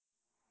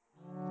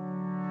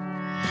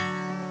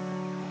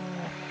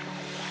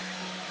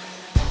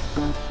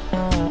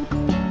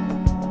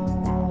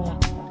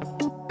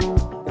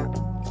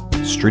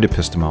street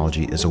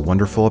epistemology is a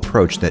wonderful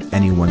approach that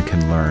anyone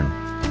can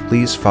learn.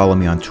 Please follow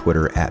me on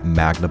Twitter at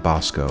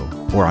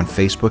Magnabosco or on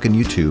Facebook and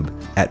YouTube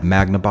at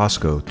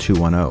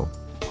Magnabosco210.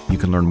 You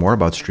can learn more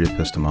about street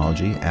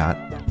epistemology at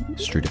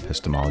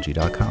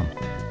streetepistemology.com.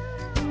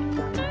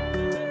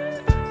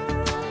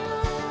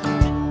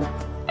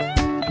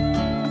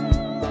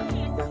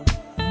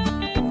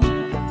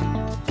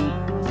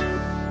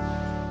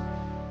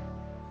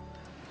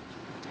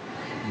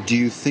 Do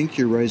you think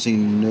your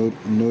rising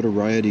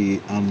notoriety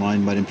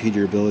online might impede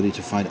your ability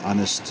to find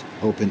honest,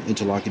 open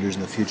interlocutors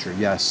in the future?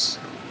 Yes,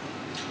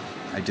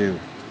 I do.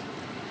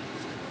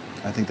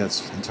 I think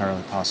that's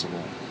entirely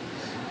possible.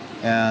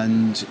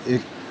 And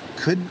it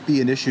could be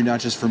an issue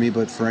not just for me,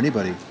 but for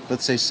anybody.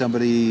 Let's say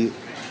somebody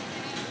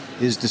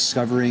is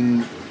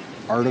discovering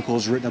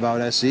articles written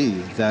about SE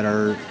that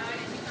are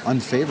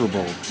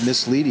unfavorable,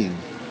 misleading,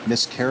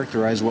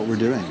 mischaracterize what we're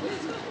doing.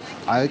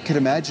 I could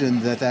imagine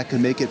that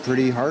could make it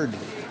pretty hard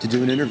to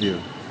do an interview,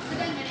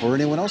 or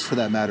anyone else for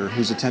that matter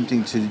who's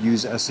attempting to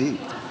use SE.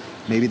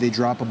 Maybe they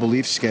drop a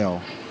belief scale,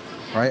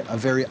 right? A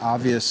very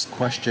obvious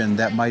question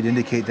that might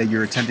indicate that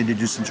you're attempting to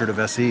do some sort of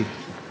SE.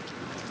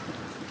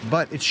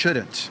 But it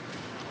shouldn't.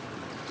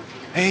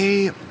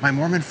 Hey, my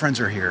Mormon friends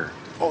are here.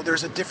 Oh,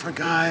 there's a different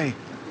guy.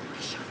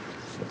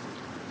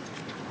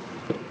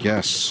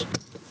 Yes.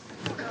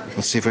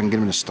 Let's see if I can get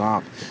him to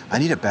stop. I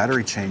need a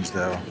battery change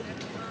though.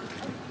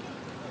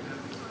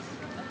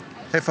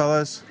 Hey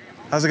fellas,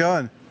 how's it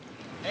going?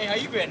 Hey, how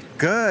you been?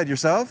 Good,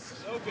 yourself?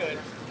 So good.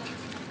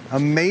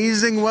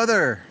 Amazing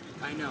weather.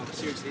 I know,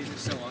 seriously, this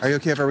is so awesome. Are you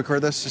okay if I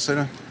record this, just so you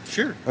know?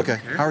 Sure. Okay,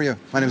 how are you?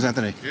 My name is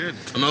Anthony. Good.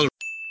 I'm Elder.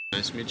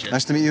 Nice to meet you.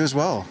 Nice to meet you as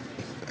well.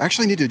 I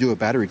actually need to do a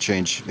battery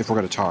change if we're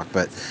going to talk,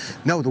 but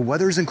no, the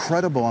weather's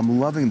incredible. I'm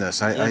loving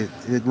this.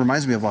 It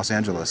reminds me of Los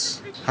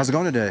Angeles. How's it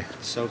going today?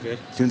 So good.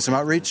 Doing some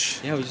outreach?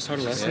 Yeah, we just had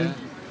a lesson.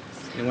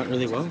 Yeah. It went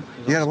really well.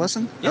 You had a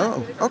lesson? Yeah.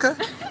 Oh, okay.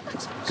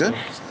 Good. So,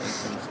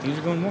 things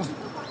are going well.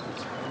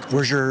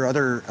 Where's your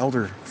other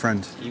elder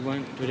friend? He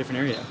went to a different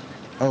area.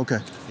 Oh, okay.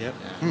 Yep.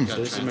 Hmm. So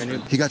this is my new...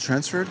 He got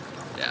transferred?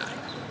 Yeah.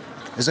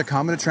 Is it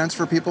common to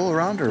transfer people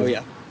around? Or? Oh,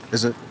 yeah.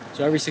 Is it?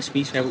 So every 6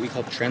 weeks we have what we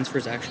call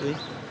transfers, actually.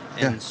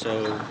 And Yeah.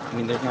 so, I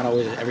mean, there's not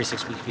always every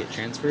 6 weeks you get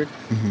transferred.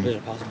 Mm-hmm. There's a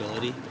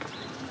possibility.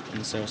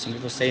 And so some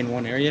people stay in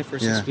one area for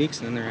 6 weeks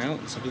and then they're out.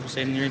 And some people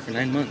stay in the area for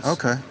 9 months.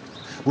 Okay.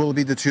 Will it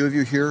be the two of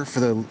you here for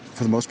the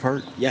most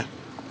part? Yeah.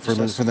 For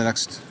the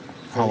next,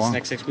 how long? For the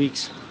next 6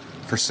 weeks.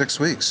 For 6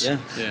 weeks? Yeah.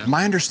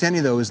 My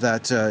understanding, though, is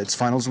that it's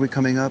finals week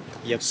coming up.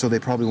 Yep. So they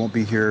probably won't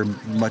be here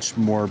much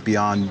more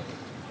beyond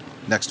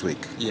next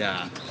week.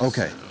 Yeah.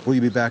 Okay. So. Will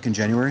you be back in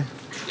January?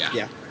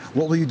 Yeah.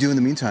 What will you do in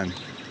the meantime?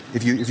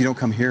 If you don't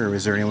come here,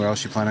 is there anywhere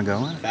else you plan on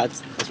going?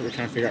 That's what we're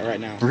trying to figure out right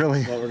now.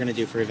 Really? What we're going to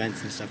do for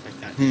events and stuff like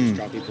that. Just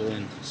draw people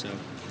in. So.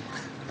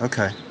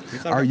 Okay.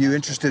 Are you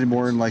interested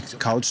more in like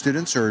college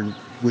students, or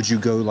would you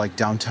go like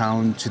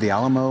downtown to the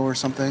Alamo or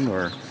something,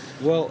 or?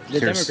 Well, the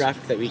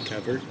demographic that we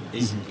cover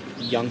is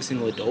young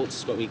single adults,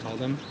 is what we call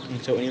them.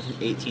 And so anywhere from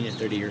 18 to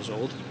 30 years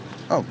old.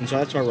 Oh. And so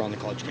that's why we're on the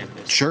college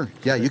campus. Sure.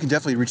 Yeah, you can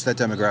definitely reach that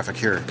demographic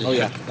here. Oh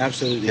yeah,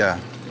 absolutely. Yeah.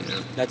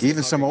 That's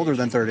even some older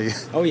than 30.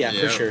 Oh yeah,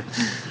 for sure.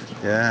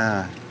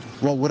 Yeah.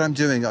 Well, what I'm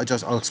doing,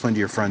 I'll explain to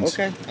your friends.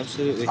 Okay,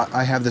 absolutely.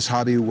 I have this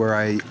hobby where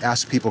I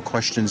ask people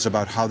questions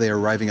about how they are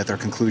arriving at their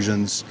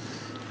conclusions,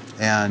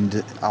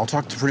 and I'll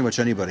talk to pretty much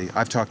anybody.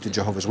 I've talked to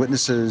Jehovah's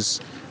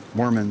Witnesses,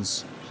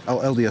 Mormons,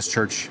 LDS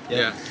Church.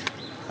 Yeah.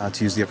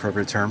 To use the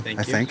appropriate term, Thank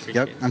I you. think.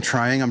 Appreciate Yep. I'm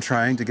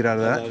trying to get out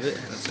of that. I love it.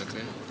 That's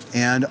okay.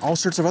 And all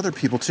sorts of other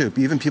people too,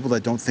 even people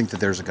that don't think that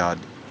there's a God.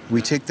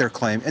 We take their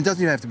claim. It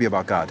doesn't even have to be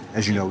about God.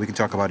 As you know, we can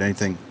talk about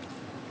anything.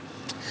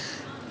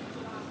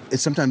 It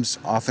sometimes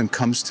often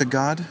comes to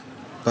God,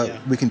 but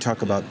we can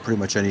talk about pretty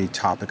much any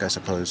topic, I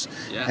suppose.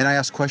 Yeah. And I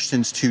ask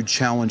questions to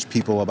challenge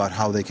people about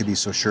how they can be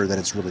so sure that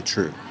it's really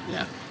true.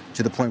 Yeah.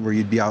 To the point where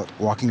you'd be out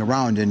walking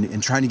around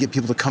and trying to get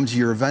people to come to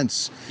your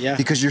events. Yeah.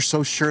 Because you're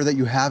so sure that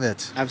you have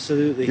it.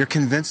 Absolutely. You're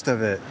convinced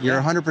of it. Yeah.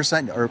 You're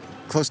 100% or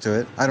close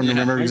to it. I don't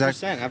remember 100%,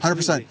 exactly.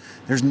 absolutely. 100%.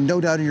 There's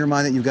no doubt in your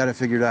mind that you've got it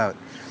figured out.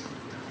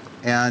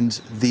 And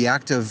the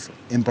act of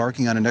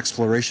embarking on an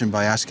exploration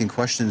by asking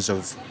questions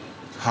of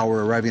how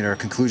we're arriving at our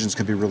conclusions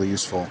can be really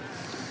useful.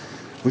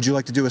 Would you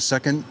like to do a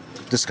second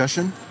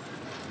discussion?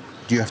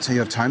 Do you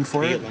have time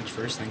for Can we it? get lunch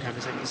first, then have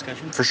a second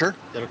discussion? For sure. Is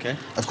that okay?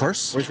 Of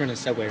course. We're just running a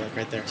subway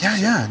right there.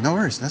 Yeah, no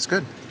worries. That's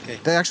good. Okay.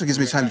 That actually gives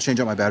me time to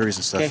change out my batteries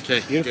and stuff. Okay,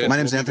 beautiful. My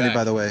name's We'll be Anthony, back.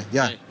 by the way.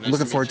 Yeah, Okay, nice I'm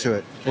looking to forward meet to you.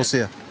 it. We'll see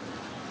you.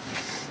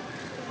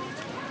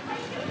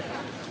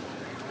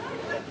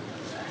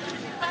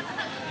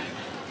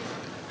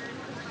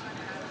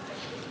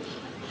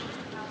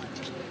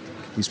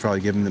 He's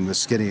probably giving them the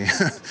skinny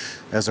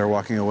as they're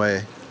walking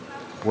away.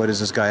 What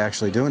is this guy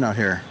actually doing out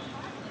here?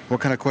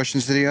 What kind of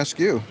questions did he ask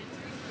you?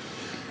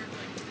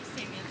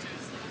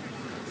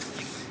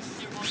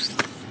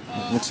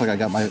 Looks like I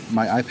got my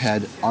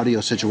iPad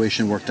audio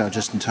situation worked out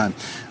just in time.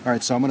 All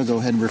right, so I'm going to go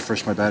ahead and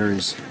refresh my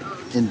batteries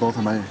in both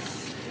of my,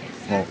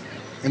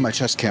 in my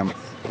chest cam.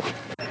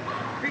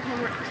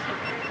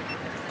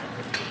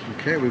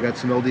 Okay, we've got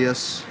some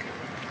LDS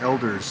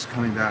elders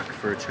coming back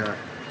for a chat.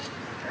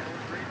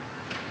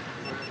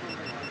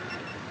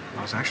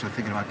 I was actually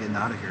thinking about getting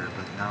out of here,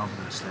 but now I'm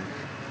going to stay.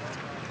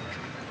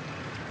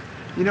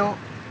 You know,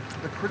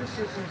 the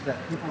criticisms that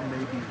people may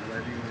be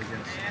levying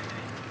against...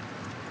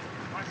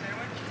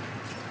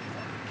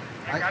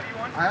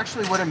 I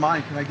actually wouldn't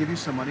mind. Can I give you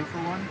some money for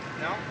one?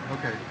 No.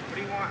 Okay. What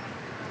do you want?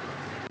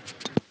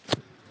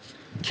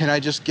 Can I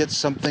just get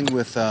something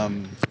with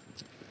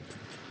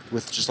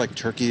just like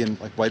turkey and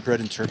like white bread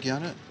and turkey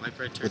on it? White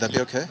bread, turkey. Would that be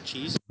okay?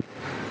 Cheese?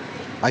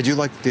 I do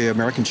like the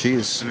American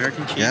cheese.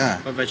 American cheese? Yeah.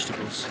 What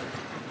vegetables?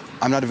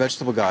 I'm not a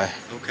vegetable guy.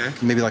 Okay.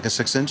 Maybe like a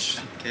 6-inch.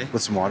 Okay.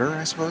 With some water,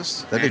 I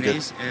suppose. That'd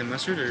Mayonnaise be good. and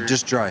mustard, or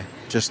just dry.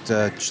 Just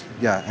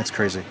yeah, that's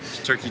crazy.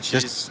 just turkey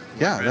cheese? Just,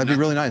 yeah, that'd be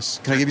really nice.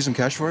 Can I give you some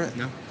cash for it?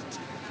 No.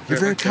 You're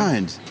very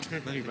kind.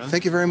 Love you, brother.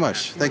 Thank you very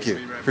much. Thank you.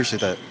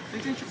 Appreciate that.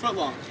 6-inch or foot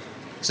long?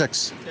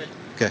 6. Okay.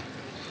 Okay.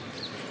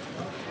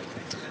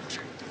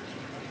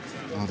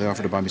 Oh, they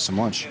offered to buy me some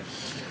lunch.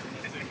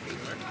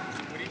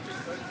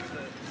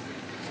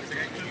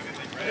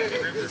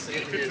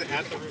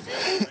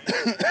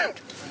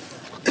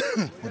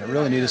 What I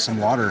really need is some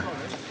water.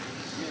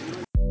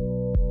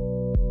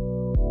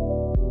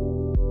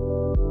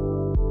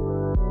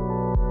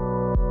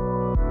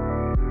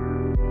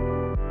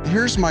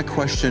 Here's my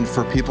question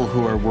for people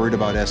who are worried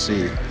about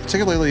SE,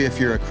 particularly if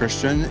you're a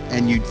Christian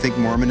and you think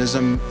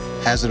Mormonism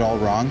has it all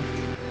wrong.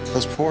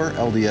 Those poor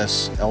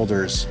LDS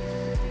elders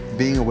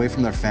being away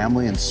from their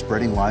family and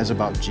spreading lies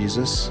about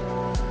Jesus.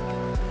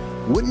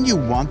 Wouldn't you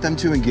want them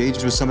to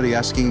engage with somebody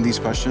asking these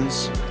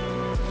questions?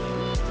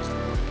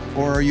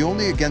 Or are you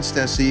only against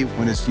SE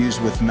when it's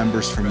used with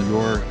members from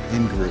your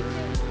in-group?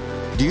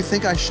 Do you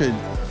think I should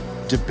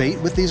debate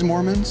with these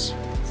Mormons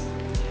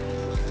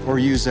or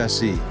use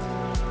SE?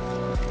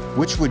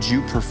 Which would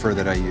you prefer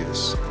that I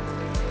use?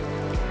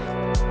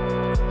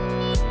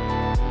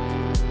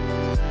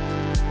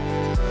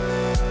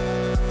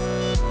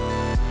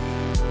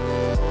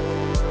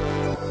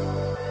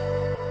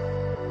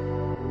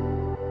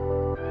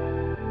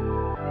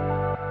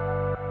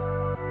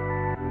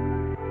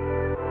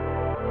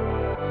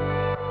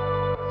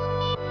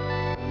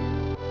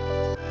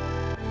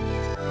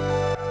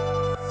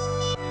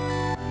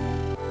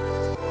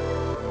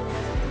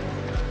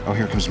 Oh,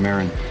 here comes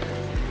Marin.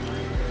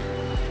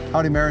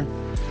 Howdy, Marin.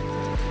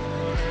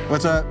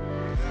 What's up?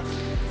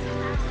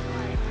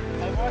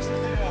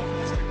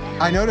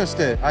 I noticed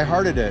it. I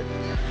hearted it.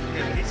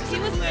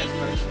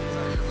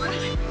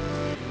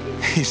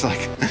 He's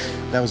like,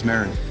 that was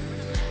Marin.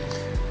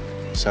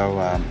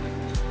 So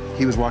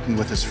he was walking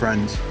with his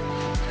friend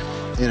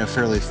in a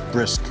fairly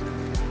brisk,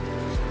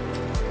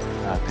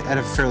 at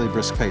a fairly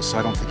brisk pace. So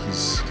I don't think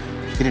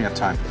he didn't have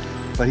time.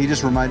 But he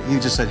just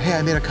said, hey,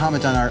 I made a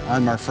comment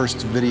on our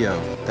first video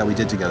that we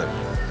did together.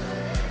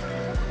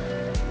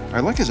 I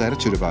like his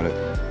attitude about it.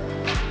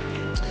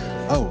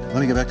 Oh,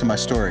 let me get back to my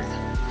story.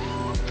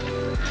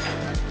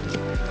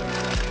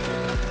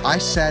 I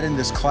sat in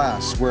this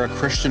class where a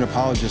Christian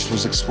apologist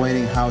was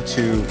explaining how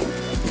to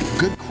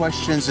good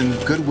questions and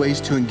good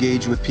ways to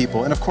engage with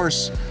people. And of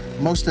course,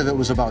 most of it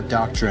was about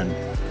doctrine.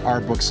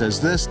 Our book says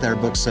this, their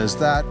book says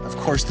that. Of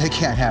course, they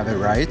can't have it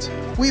right.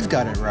 We've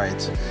got it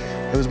right.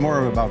 It was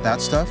more about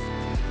that stuff.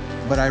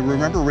 But I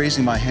remember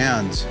raising my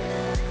hand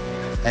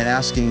and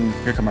asking,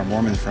 here come our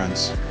Mormon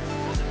friends.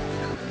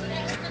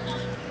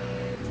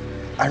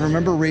 I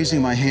remember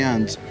raising my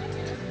hand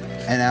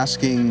and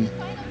asking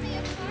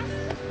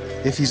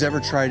if he's ever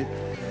tried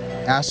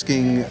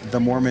asking the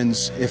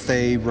Mormons if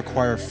they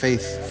require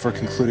faith for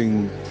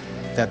concluding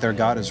that their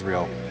God is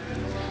real.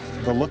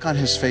 The look on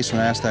his face when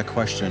I asked that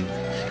question,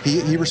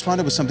 he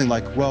responded with something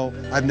like, well,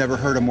 I've never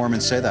heard a Mormon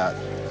say that.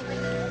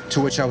 To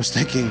which I was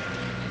thinking,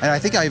 and I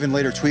think I even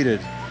later tweeted,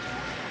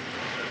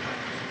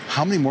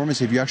 how many Mormons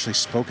have you actually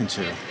spoken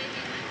to?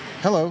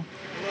 Hello.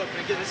 Hello,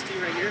 can I give this to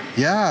you right here?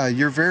 Yeah,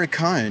 you're very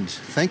kind.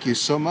 Thank you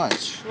so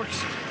much. Of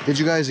course. Did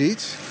you guys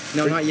eat?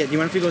 No, not yet. Do you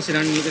want if we go sit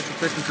down and eat this real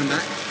quick and come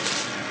back?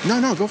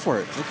 No, go for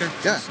it. Okay.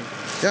 Yeah, Awesome.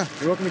 yeah.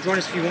 You're welcome to join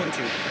us if you want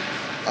to.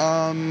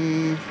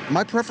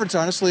 My preference,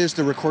 honestly, is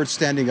to record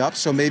standing up.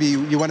 So maybe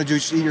you want to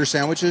eat your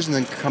sandwiches and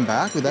then come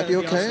back. Would that be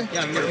okay? Awesome.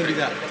 Yeah, I'm definitely do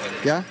that.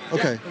 Yeah?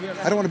 Okay.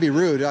 I don't want to be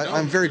rude.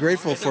 I'm very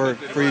grateful for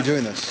you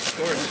doing this. Of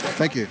course.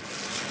 Thank you.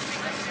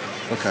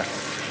 Okay.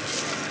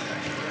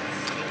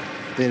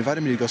 They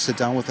invited me to go sit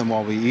down with them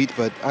while we eat,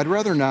 but I'd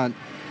rather not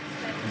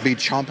be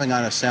chomping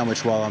on a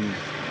sandwich while I'm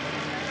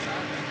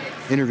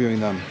interviewing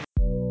them.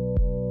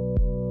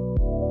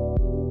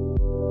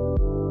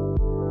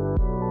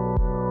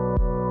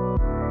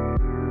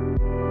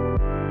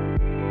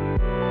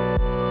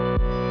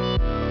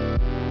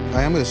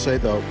 I am going to say,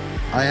 though,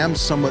 I am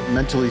somewhat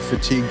mentally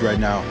fatigued right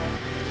now.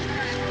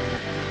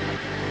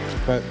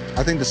 But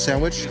I think the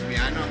sandwich... Excuse me,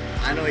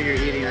 I know what you're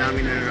eating. I don't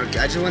mean to interrupt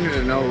you. I just wanted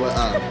to know what,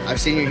 I've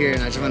seen you here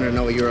and I just wanted to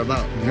know what you're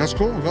about. That's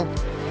cool. Go.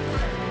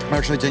 I'm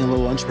actually taking a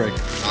little lunch break.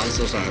 Oh, I'm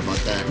so sorry about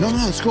that. No,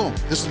 it's cool.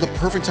 This is the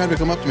perfect time to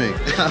come up to me.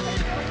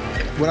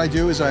 What I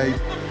do is I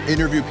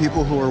interview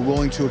people who are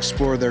willing to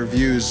explore their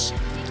views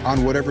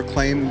on whatever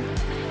claim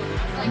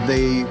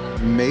they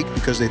make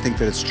because they think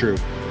that it's true.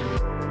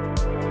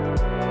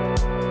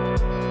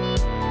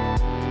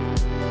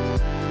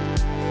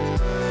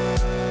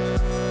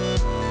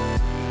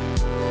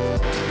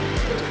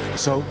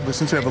 So, but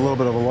since we have a little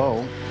bit of a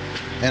lull,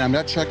 and I'm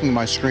not checking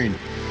my screen,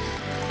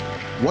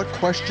 what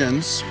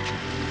questions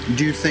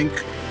do you think,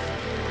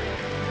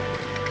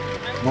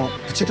 well,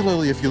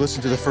 particularly if you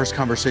listen to the first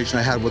conversation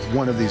I had with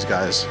one of these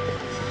guys,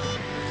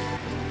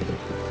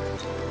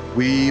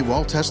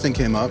 testing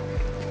came up,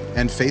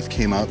 and faith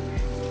came up,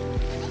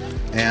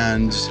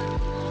 and,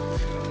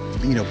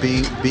 you know,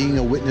 being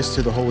a witness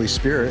to the Holy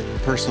Spirit,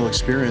 personal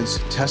experience,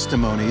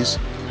 testimonies,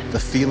 the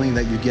feeling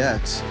that you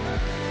get.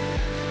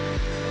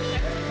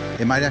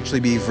 It might actually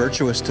be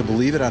virtuous to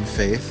believe it on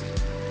faith.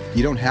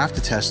 You don't have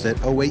to test it.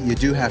 Oh wait, you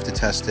do have to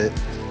test it.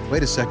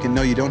 Wait a second,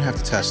 no, you don't have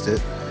to test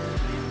it.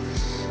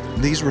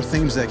 These were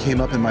things that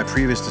came up in my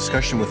previous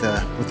discussion with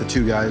the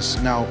two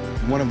guys. Now,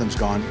 one of them's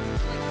gone.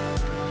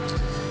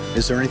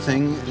 Is there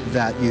anything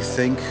that you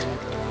think,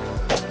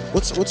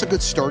 what's a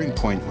good starting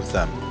point with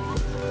them?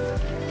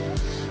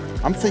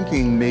 I'm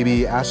thinking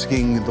maybe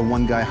asking the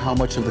one guy how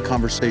much of the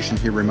conversation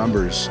he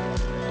remembers,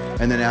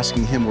 and then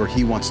asking him where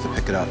he wants to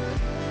pick it up.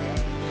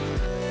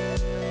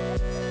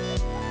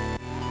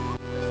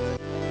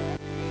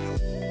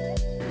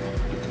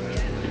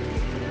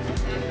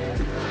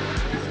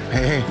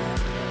 Hey,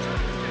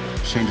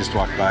 Shane just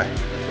walked by.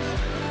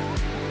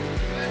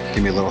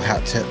 Give me a little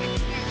hat tip.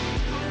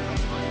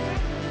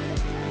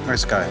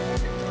 Nice guy.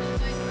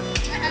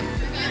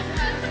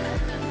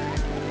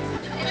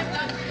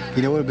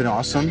 You know what would have been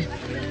awesome?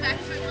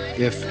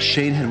 If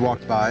Shane had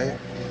walked by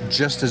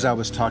just as I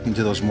was talking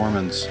to those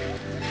Mormons.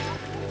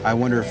 I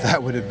wonder if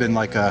that would have been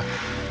like a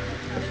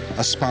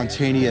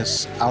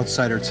spontaneous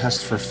outsider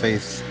test for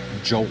faith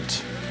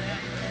jolt.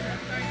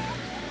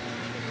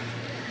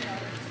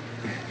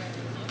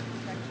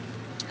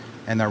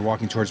 And they're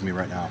walking towards me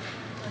right now.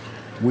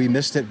 We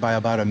missed it by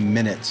about a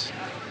minute.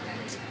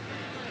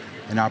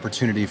 An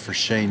opportunity for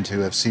Shane to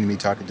have seen me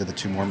talking to the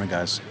two Mormon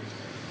guys.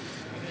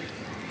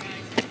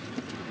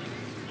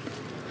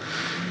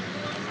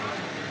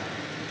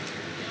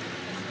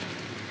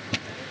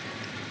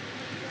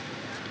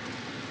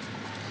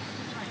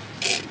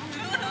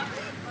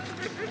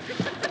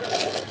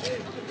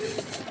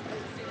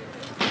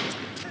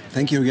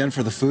 Thank you again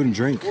for the food and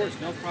drink. Of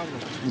course, no problem.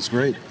 It's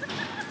great.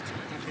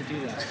 Happy to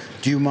do that.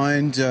 Do you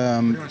mind,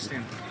 Where do you want to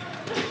stand?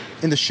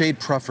 in the shade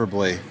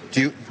preferably,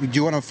 do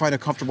you want to find a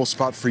comfortable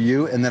spot for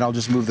you, and then I'll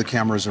just move the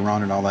cameras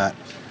around and all that?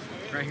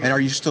 Right here. And are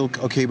you still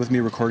okay with me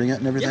recording it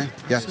and everything?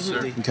 Yeah,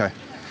 absolutely. Okay.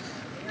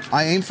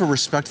 I aim for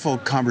respectful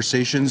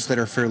conversations that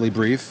are fairly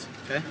brief.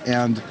 Okay.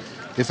 And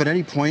if at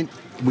any point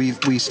we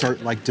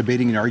start like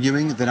debating and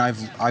arguing, then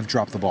I've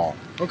dropped the ball.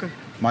 Okay.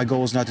 My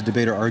goal is not to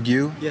debate or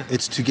argue. Yeah.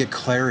 It's to get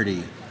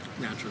clarity.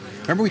 Naturally.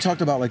 Yeah. Remember we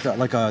talked about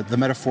the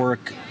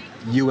metaphoric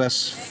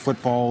U.S.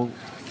 football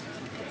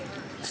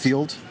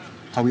field?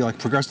 How we like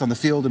progressed on the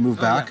field and moved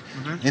back?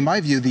 Yeah. In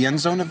my view, the end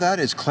zone of that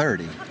is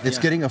clarity. It's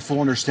getting a full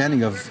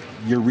understanding of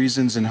your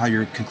reasons and how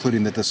you're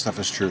concluding that this stuff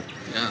is true.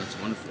 Yeah, that's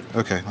wonderful.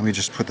 Okay, let me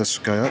just put this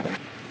guy up.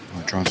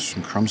 I'll draw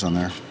some crumbs on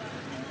there.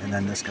 And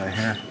then this guy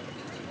here.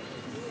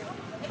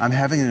 I'm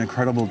having an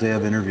incredible day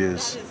of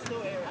interviews.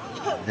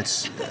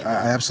 I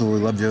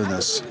absolutely love doing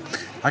this.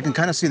 I can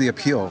kind of see the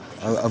appeal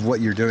of what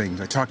you're doing,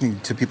 like talking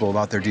to people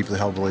about their deeply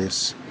held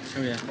beliefs.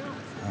 Oh yeah.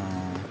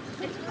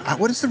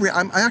 What is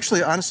I'm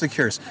actually honestly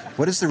curious.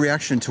 What is the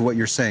reaction to what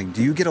you're saying?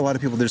 Do you get a lot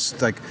of people just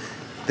like,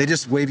 they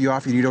just wave you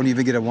off and you don't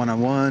even get a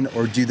one-on-one,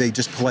 or do they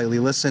just politely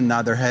listen,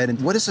 nod their head?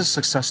 And what is a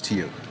success to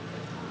you?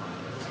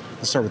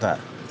 Let's start with that.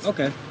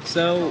 Okay.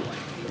 So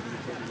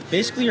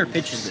basically, our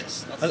pitch is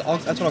this. That's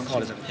what I'll call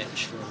it, as a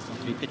pitch.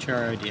 We pitch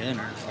our idea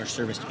and our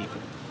service to people.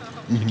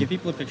 We give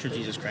people a picture of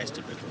Jesus Christ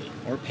typically,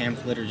 or a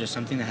pamphlet, or just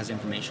something that has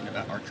information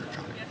about our church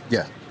on it.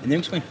 Yeah. And then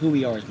explain who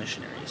we are as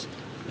missionaries.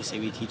 We say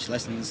we teach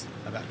lessons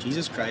about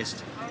Jesus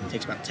Christ. It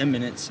takes about 10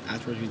 minutes.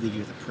 Afterwards, we leave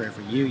you with a prayer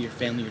for you, your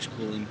family, your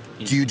schooling.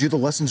 Do you do the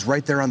lessons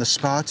right there on the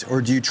spot,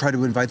 or do you try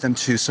to invite them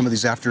to some of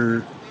these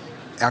after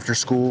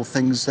school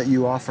things that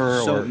you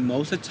offer? So or?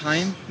 most of the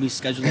time, we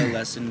schedule a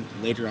lesson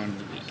later on in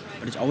the week,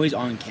 but it's always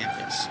on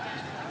campus.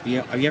 We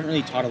haven't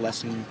really taught a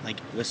lesson like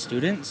with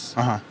students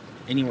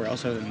anywhere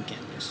else other than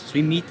campus. So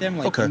we meet them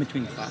in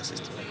between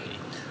classes typically.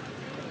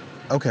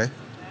 Okay.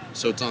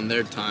 So it's on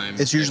their time.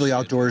 It's usually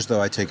outdoors, though,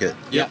 I take it.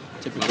 Yeah,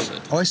 typically.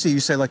 Oh, I see. You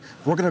say, like,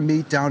 we're going to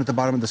meet down at the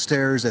bottom of the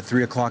stairs at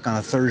 3 o'clock on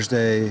a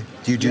Thursday.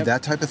 Do you do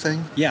that type of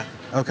thing? Yeah.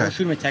 Okay. We'll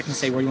shoot them a text and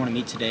say, where do you want to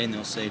meet today? And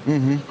they'll say,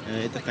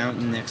 at the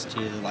fountain next to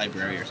the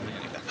library or something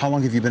like that. How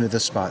long have you been at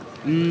this spot?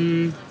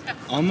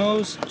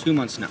 Almost 2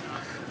 months now.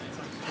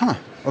 Huh.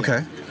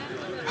 Okay.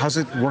 How's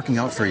it working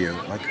out for you?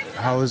 Like,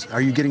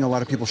 are you getting a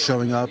lot of people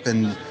showing up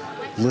and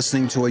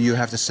listening to what you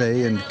have to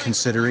say and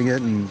considering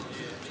it and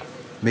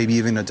maybe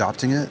even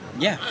adopting it?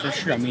 Yeah, for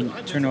sure. I mean,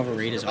 turnover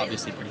rate is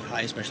obviously pretty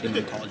high, especially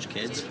among college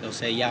kids. They'll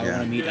say, I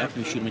want to meet up.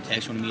 We shoot them a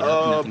text, want to meet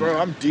up.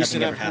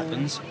 Nothing ever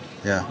happens.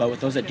 Yeah. But with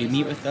those that do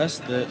meet with us,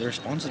 the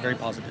response is very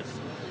positive.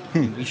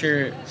 And we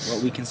share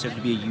what we consider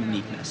to be a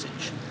unique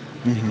message.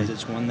 because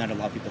it's one that a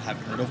lot of people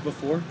haven't heard of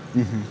before.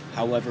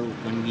 However,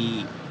 when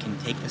we can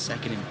take a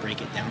second and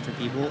break it down for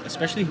people,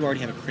 especially who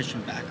already have a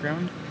Christian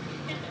background,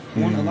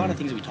 one, a lot of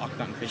things that we talk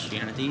about in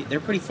Christianity, they're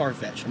pretty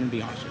far-fetched. I'm going to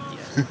be honest with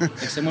you. Like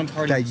someone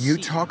partying That you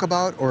talk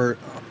about, or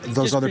those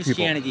just other people?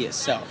 Christianity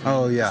itself.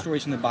 Oh, yeah. The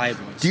stories from the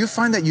Bible. Do you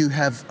find that you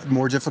have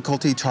more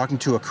difficulty talking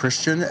to a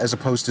Christian as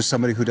opposed to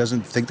somebody who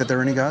doesn't think that there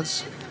are any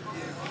gods?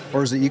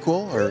 Or is it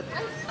equal? Or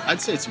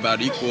I'd say it's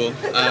about equal.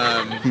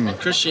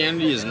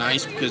 Christianity is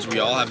nice because we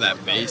all have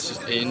that base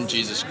in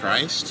Jesus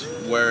Christ.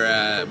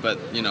 But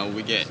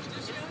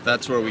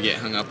that's where we get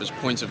hung up as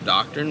points of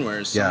doctrine.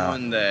 Whereas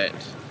someone that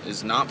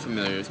is not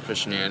familiar with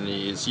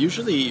Christianity is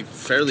usually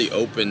fairly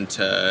open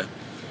to,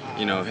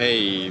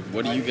 hey,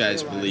 what do you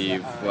guys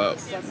believe?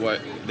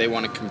 What they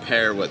want to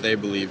compare what they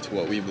believe to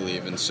what we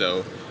believe, and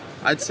so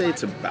I'd say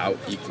it's about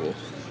equal.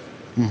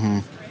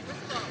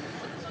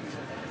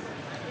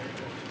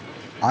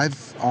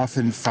 I've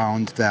often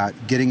found that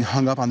getting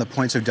hung up on the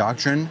points of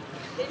doctrine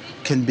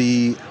can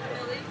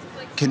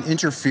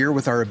interfere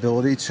with our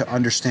ability to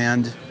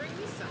understand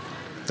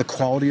the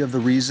quality of the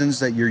reasons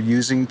that you're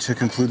using to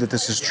conclude that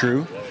this is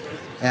true,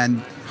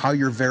 and how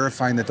you're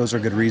verifying that those are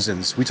good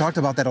reasons. We talked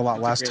about that a lot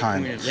last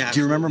time. Yeah, do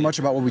you remember much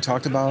about what we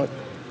talked about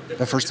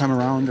the first time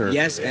around? Or?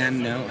 Yes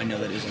and no. I know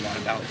that it was a lot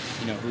about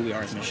who we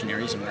are as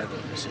missionaries and what our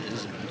purpose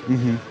is,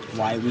 and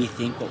why we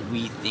think what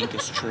we think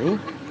is true.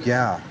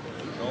 Yeah.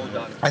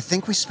 I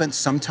think we spent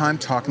some time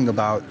talking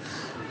about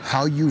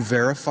how you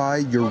verify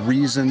your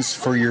reasons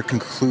for your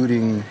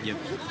concluding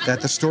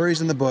that the stories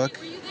in the book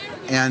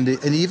and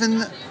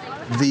even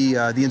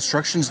the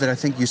instructions that I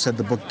think you said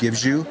the book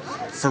gives you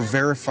for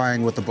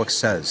verifying what the book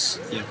says.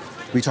 Yep.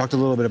 We talked a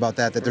little bit about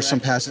that there's some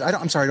passage.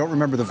 I'm sorry, I don't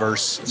remember the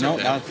verse. No,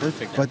 that was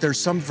perfect. But there's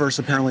some verse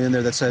apparently in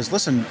there that says,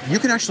 listen, you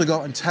can actually go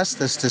out and test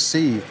this to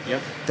see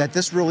that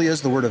this really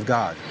is the Word of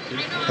God.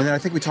 And then I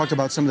think we talked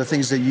about some of the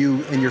things that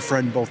you and your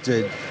friend both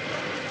did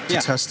to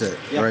test it,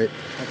 right?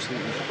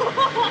 Absolutely.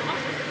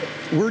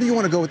 Where do you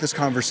want to go with this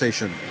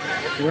conversation?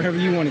 Wherever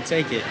you want to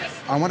take it.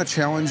 I want to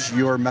challenge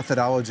your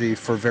methodology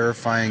for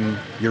verifying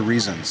your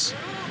reasons,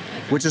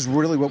 which is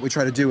really what we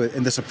try to do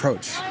in this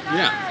approach.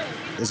 Yeah.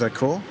 Is that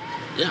cool?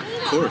 Yeah,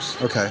 of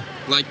course. Okay.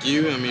 Like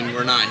you,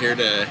 we're not here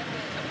to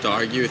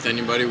argue with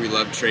anybody. We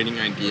love trading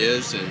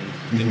ideas and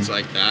things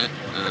like that.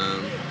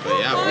 But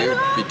yeah, we would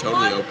be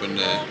totally open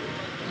to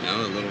a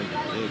little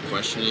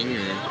questioning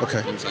or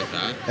things like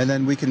that. And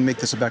then we can make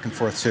this a back and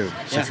forth too.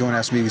 So if you want to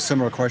ask me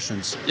similar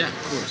questions. Yeah,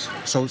 of course.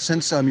 So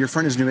since your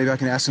friend is new, maybe I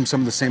can ask him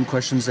some of the same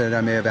questions that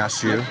I may have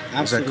asked you.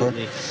 Absolutely. Is that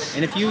cool?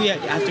 And if you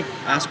have to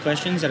ask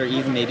questions that are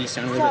even maybe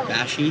sound a little bit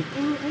bashy,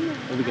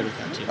 we'll be good with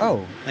that too.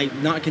 Oh. Like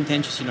not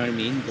contentious, you know what I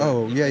mean?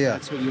 But if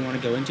that's what you want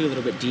to go into, a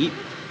little bit deep.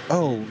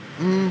 Well,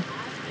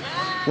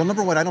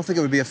 number one, I don't think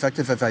it would be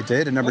effective if I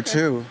did. And number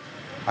two,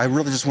 I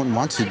really just wouldn't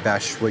want to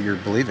bash what you're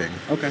believing.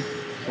 Okay.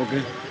 Well,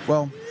 good.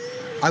 Well,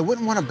 I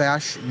wouldn't want to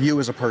bash you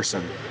as a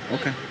person.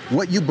 Okay.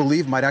 What you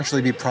believe might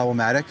actually be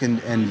problematic and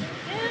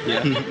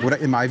what,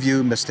 in my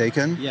view,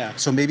 mistaken. Yeah.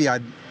 So maybe I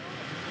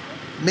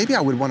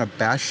would want to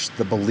bash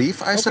the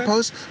belief, I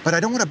suppose, but I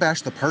don't want to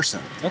bash the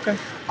person. Okay.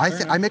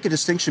 I make a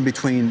distinction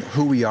between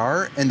who we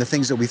are and the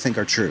things that we think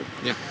are true.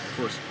 Yeah, of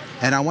course.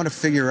 And I want to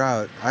figure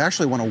out, I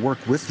actually want to work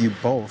with you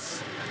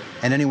both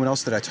and anyone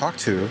else that I talk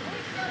to,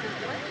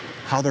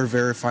 how they're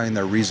verifying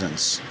their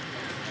reasons.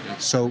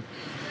 So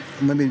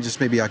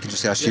maybe I could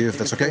just ask you if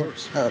that's okay.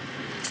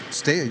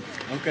 Stay.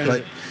 Okay.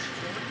 But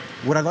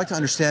what I'd like to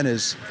understand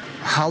is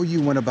how you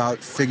went about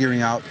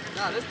figuring out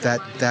that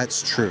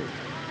that's true.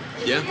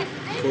 Yeah,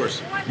 of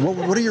course.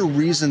 What are your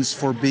reasons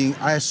for being?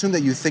 I assume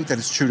that you think that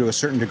it's true to a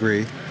certain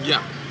degree.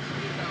 Yeah.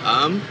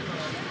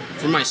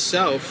 For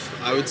myself,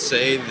 I would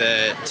say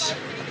that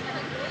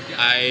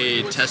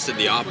I tested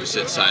the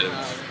opposite side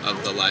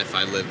of the life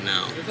I live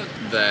now.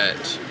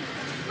 That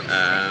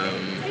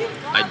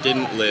I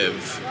didn't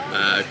live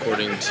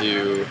according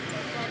to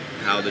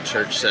how the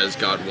church says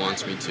God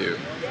wants me to.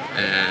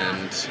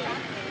 And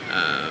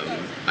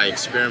I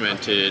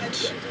experimented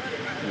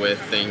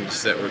with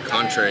things that were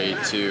contrary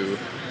to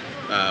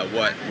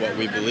what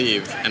we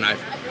believe. And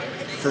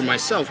for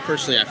myself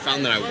personally, I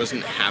found that I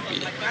wasn't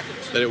happy,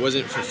 that it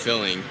wasn't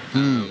fulfilling.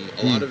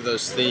 A lot of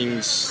those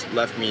things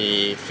left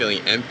me feeling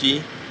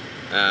empty,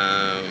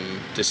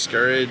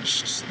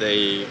 discouraged.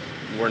 They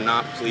were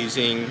not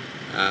pleasing.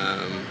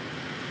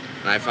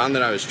 And I found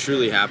that I was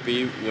truly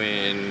happy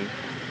when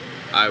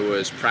I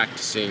was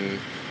practicing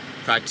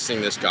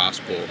this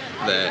gospel,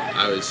 that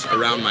I was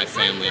around my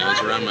family, I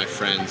was around my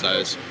friends, I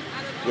was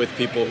with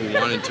people who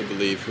wanted to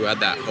believe, who had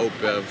that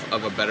hope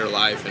of a better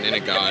life and in a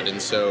God.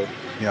 And so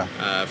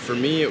for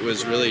me, it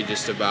was really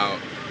just about,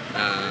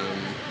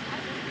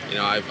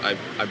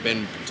 I've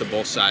been to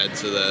both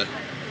sides of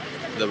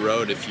the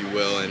road, if you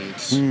will. And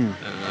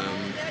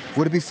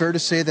would it be fair to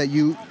say that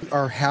you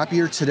are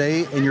happier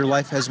today and your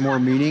life has more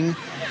meaning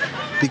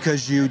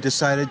because you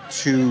decided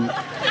to,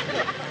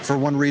 for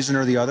one reason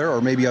or the other,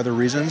 or maybe other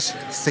reasons,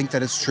 think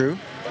that it's true?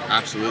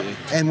 Absolutely.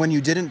 And when you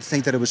didn't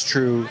think that it was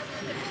true,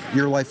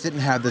 your life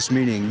didn't have this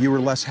meaning. You were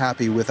less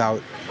happy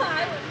without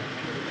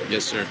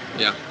Yes, sir.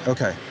 Yeah,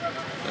 Okay.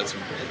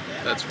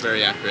 that's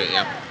very accurate.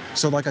 Yeah.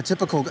 So like a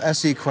typical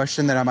SE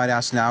question that I might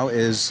ask now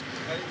is,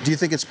 do you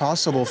think it's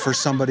possible for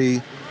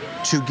somebody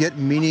to get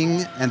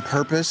meaning and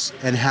purpose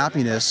and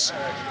happiness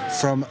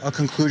from a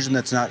conclusion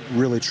that's not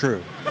really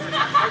true?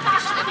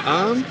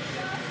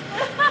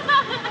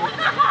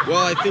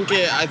 Well, I think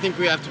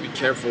we have to be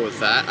careful with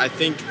that. I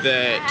think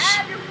that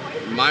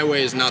my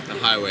way is not the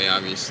highway,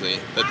 obviously.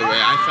 That the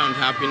way I found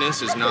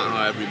happiness is not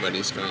how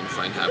everybody's going to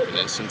find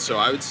happiness. And so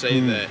I would say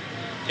that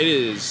it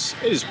is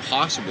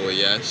possible,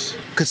 yes.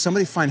 Could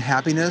somebody find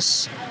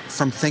happiness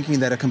from thinking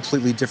that a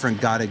completely different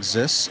God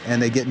exists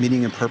and they get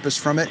meaning and purpose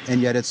from it, and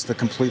yet it's the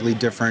completely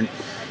different...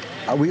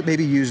 we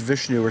maybe use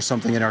Vishnu or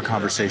something in our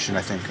conversation,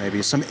 I think,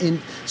 maybe. Some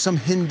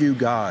Hindu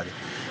God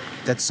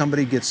that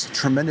somebody gets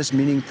tremendous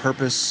meaning,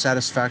 purpose,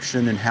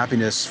 satisfaction, and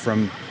happiness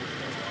from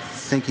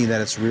thinking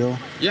that it's real?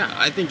 Yeah,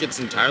 I think it's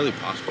entirely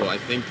possible. I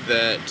think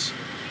that,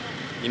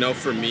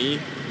 for me,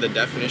 the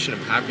definition of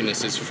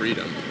happiness is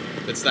freedom.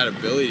 It's that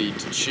ability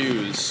to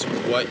choose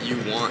what you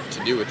want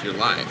to do with your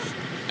life.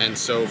 And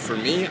so for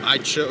me, I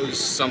chose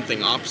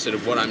something opposite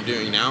of what I'm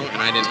doing now,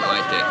 and I didn't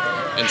like it.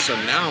 And so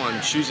now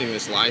I'm choosing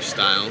this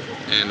lifestyle,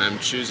 and I'm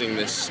choosing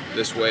this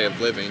way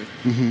of living,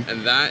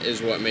 and that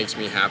is what makes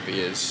me happy,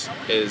 is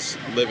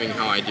living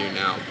how I do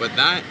now. But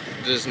that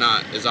is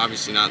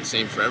obviously not the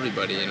same for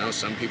everybody.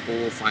 Some people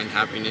will find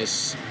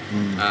happiness,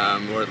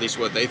 or at least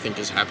what they think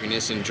is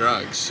happiness, in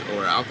drugs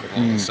or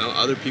alcohol. Some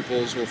other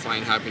peoples will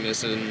find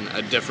happiness in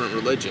a different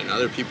religion.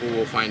 Other people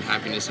will find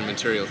happiness in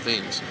material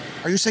things.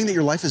 Are you saying that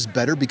your life is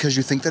better because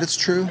you think that it's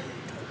true?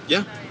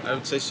 Yeah, I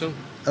would say so.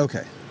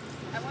 Okay.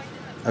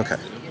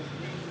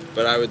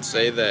 But I would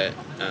say that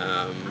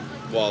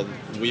while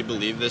we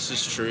believe this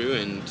is true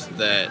and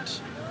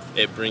that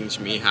it brings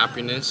me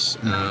happiness,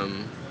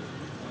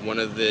 one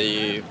of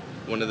the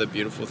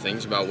beautiful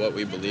things about what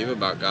we believe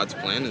about God's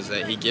plan is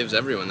that He gives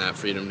everyone that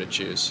freedom to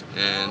choose,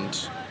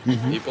 and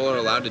people are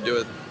allowed to do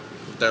with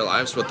their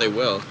lives what they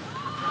will.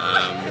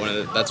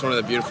 That's one of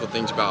the beautiful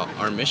things about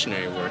our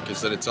missionary work, is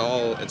that it's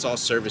all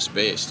service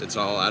based. It's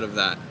all out of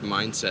that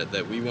mindset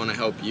that we want to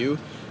help you.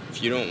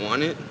 If you don't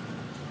want it,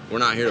 we're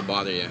not here to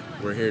bother you.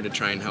 We're here to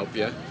try and help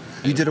you.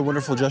 You did a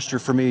wonderful gesture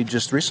for me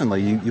just recently.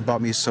 You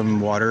bought me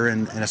some water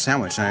and a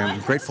sandwich, and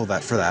I'm grateful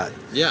for that.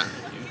 Yeah.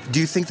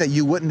 Do you think that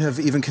you wouldn't have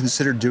even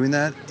considered doing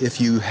that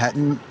if you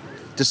hadn't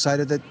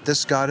decided that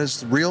this God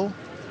is real?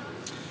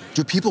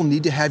 Do people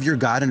need to have your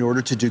God in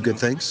order to do good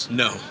things?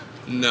 No.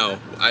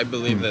 I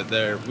believe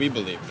we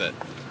believe that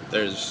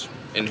there's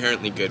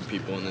inherently good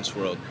people in this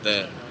world.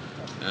 That,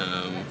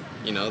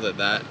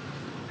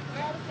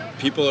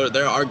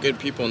 there are good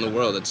people in the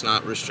world. It's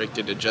not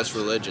restricted to just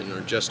religion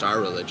or just our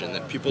religion.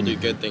 That people do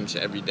good things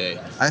every day.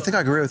 I think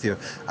I agree with you.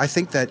 I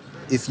think that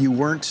if you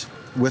weren't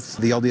with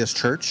the LDS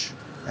Church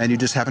and you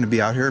just happened to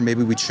be out here and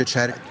maybe we'd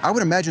chit-chat, I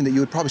would imagine that you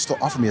would probably still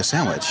offer me a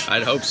sandwich.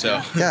 I'd hope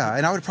so. Yeah,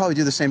 and I would probably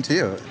do the same to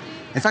you.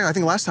 In fact, I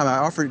think last time I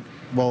offered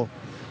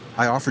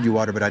you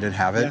water, but I didn't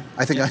have it. Yeah.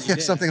 I think Yeah, I you had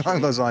did, something along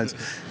actually. those lines.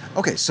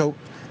 Okay, so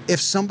if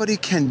somebody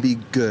can be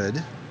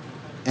good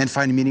and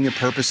find meaning and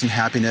purpose and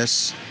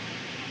happiness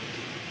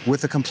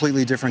with a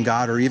completely different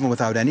God or even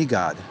without any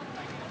God,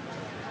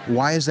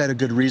 why is that a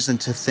good reason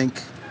to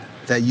think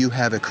that you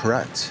have it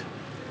correct?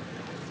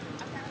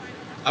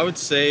 I would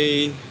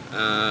say,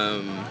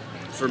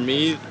 for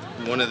me,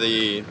 one of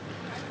the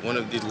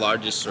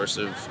largest source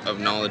of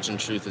knowledge and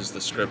truth is the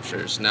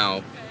scriptures.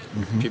 Now,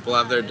 people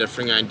have their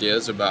differing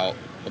ideas about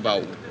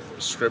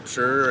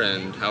scripture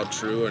and how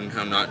true and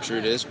how not true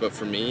it is, but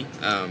for me,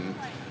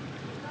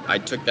 I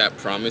took that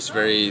promise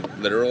very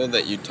literal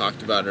that you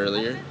talked about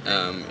earlier.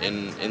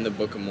 In the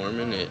Book of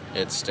Mormon,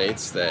 it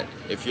states that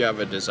if you have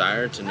a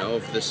desire to know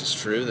if this is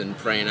true, then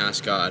pray and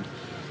ask God.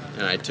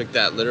 And I took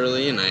that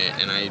literally, and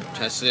I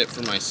tested it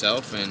for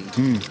myself.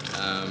 And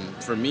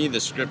for me, the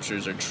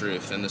scriptures are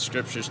truth, and the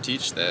scriptures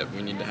teach that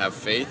we need to have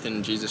faith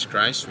in Jesus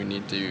Christ. We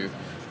need to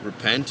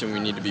repent, and we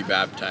need to be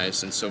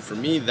baptized. And so for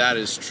me, that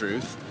is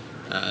truth.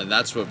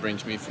 That's what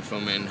brings me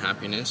fulfillment and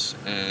happiness,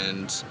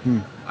 and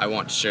I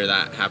want to share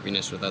that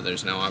happiness with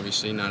others. Now,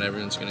 obviously, not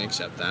everyone's going to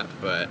accept that,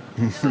 but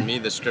for me,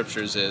 the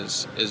scriptures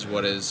is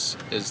what is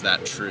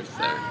that truth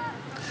there.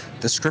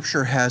 The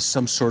scripture has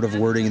some sort of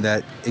wording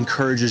that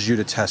encourages you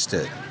to test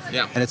it.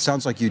 Yeah. And it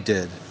sounds like you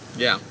did.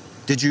 Yeah.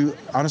 Did you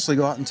honestly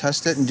go out and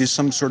test it and do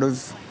some sort of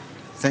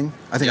thing?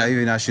 I think I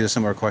even asked you a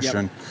similar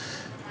question. Yep.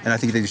 And I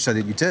think that you said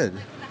that you did.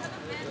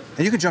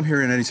 And you can jump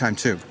here in any time,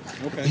 too.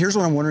 Okay. Here's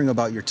what I'm wondering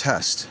about your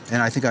test.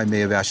 And I think I may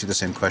have asked you the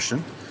same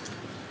question.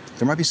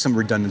 There might be some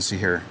redundancy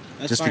here.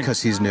 That's just fine.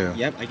 because he's new.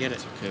 Yep, I get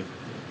it. Okay.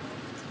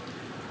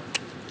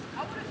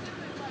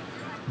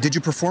 Did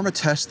you perform a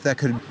test that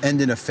could end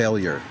in a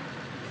failure?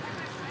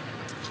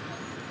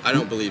 I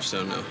don't believe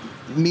so, no.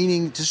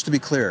 Meaning, just to be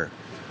clear,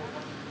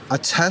 a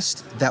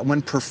test that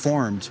when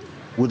performed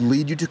would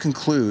lead you to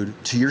conclude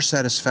to your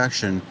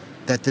satisfaction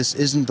that this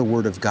isn't the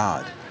Word of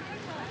God.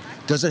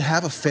 Does it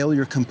have a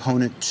failure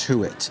component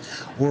to it?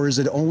 Or is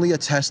it only a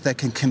test that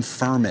can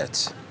confirm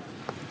it?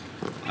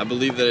 I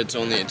believe that it's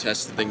only a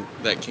test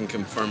that can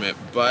confirm it.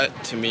 But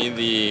to me,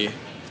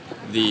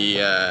 the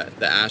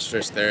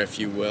asterisk there, if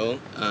you will,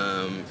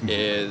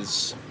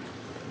 is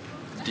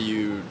do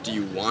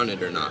you want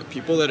it or not?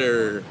 People that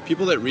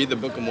read the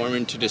Book of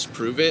Mormon to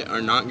disprove it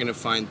are not going to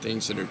find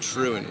things that are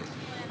true in it.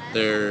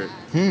 They're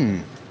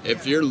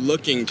if you're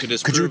looking to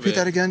disprove it. Could you repeat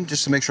that again,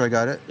 just to make sure I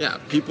got it? Yeah,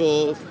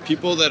 people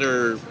that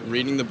are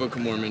reading the Book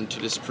of Mormon to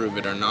disprove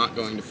it are not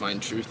going to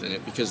find truth in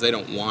it because they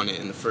don't want it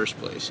in the first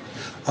place.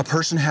 A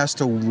person has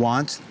to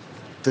want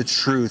the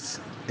truth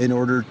in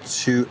order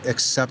to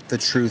accept the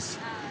truth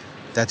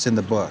that's in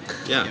the book.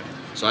 Yeah.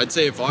 So I'd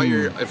say if all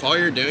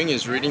you're doing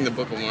is reading the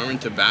Book of Mormon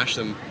to bash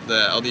the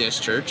LDS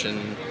Church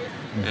and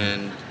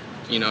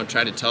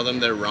try to tell them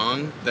they're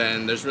wrong,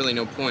 then there's really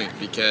no point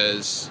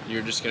because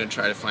you're just going to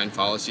try to find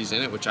fallacies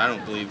in it, which I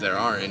don't believe there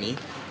are any.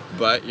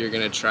 But you're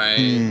going to try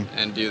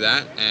and do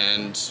that,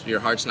 and your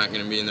heart's not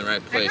going to be in the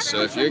right place.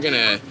 So if you're going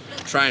to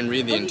try and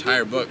read the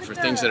entire book for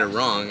things that are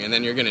wrong, and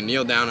then you're going to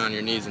kneel down on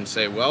your knees and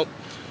say, "Well,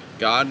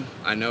 God,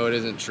 I know it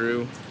isn't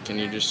true. Can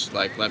you just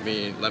let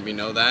me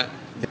know that?"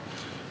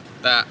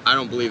 That I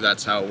don't believe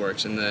that's how it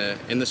works. In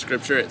the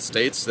scripture, it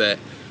states that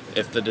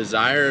if the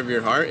desire of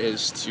your heart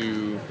is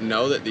to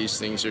know that these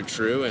things are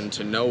true and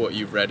to know what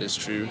you've read is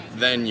true,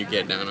 then you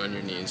get down on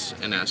your knees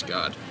and ask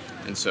God.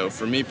 And so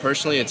for me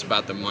personally, it's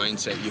about the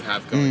mindset you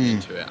have going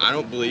into it. I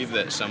don't believe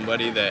that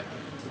somebody that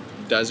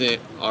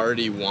doesn't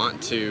already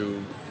want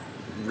to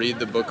read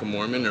the Book of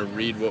Mormon or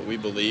read what we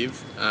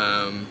believe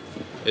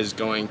is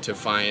going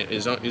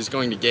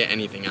to get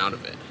anything out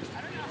of it.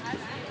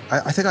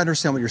 I think I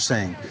understand what you're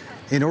saying.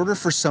 In order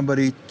for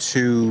somebody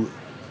to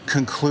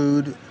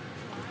conclude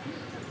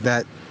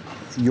that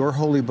your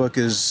holy book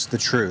is the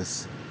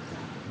truth,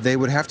 they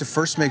would have to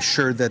first make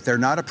sure that they're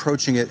not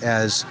approaching it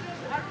as,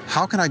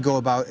 how can I go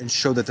about and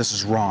show that this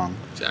is wrong?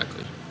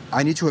 Exactly.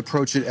 I need to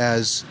approach it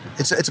as,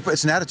 it's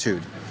an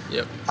attitude.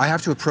 Yep. I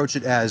have to approach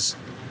it as,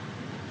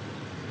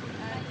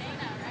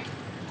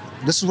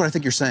 this is what I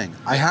think you're saying.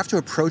 I have to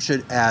approach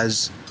it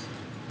as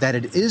that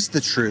it is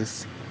the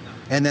truth,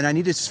 and then I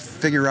need to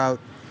figure out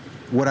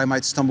what I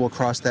might stumble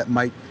across that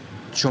might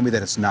show me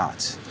that it's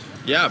not.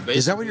 Yeah, basically.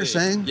 Is that what you're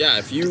saying? Yeah,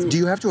 if you... Do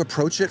you have to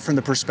approach it from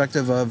the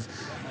perspective of,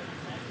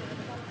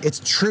 it's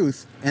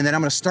truth, and then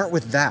I'm going to start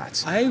with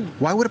that?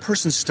 Why would a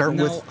person start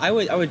with... No, I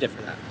would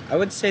differ that. I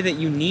would say that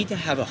you need to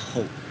have a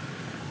hope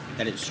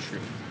that it's true.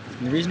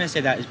 And the reason I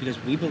say that is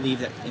because we believe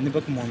that in the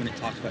Book of Mormon it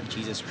talks about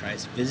Jesus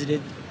Christ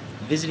visiting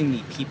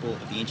the people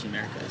of the ancient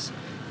Americas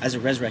as a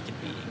resurrected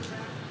being.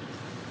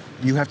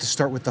 You have to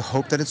start with the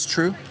hope that it's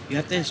true? You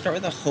have to start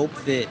with the hope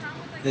that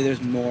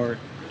there's more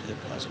to the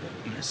puzzle,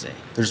 I'm going to say.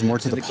 There's more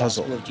to the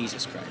puzzle. The gospel of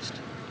Jesus Christ.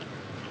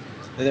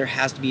 That there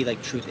has to be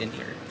truth in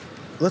here.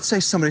 Let's say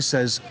somebody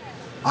says,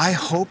 I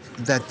hope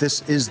that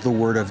this is the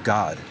Word of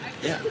God.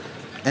 Yeah.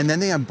 And then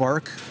they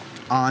embark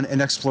on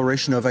an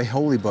exploration of a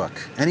holy book,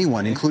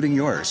 anyone, including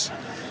yours.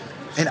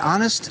 An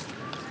honest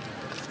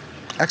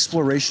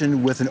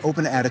exploration with an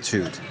open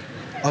attitude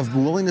of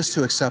willingness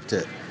to accept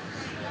it.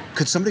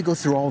 Could somebody go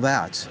through all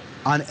that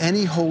on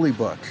any holy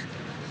book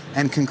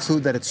and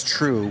conclude that it's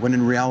true when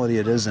in reality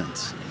it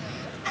isn't?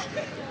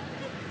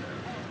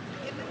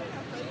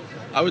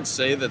 I would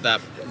say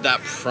that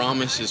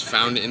promise is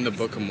found in the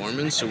Book of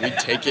Mormon, so we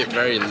take it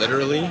very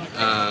literally.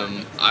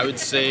 I would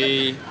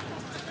say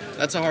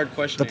that's a hard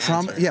question to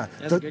answer. Yeah,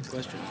 that's a good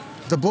question.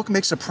 The book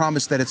makes a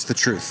promise that it's the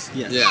truth.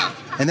 Yes. Yeah.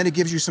 And then it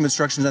gives you some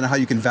instructions on how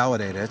you can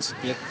validate it.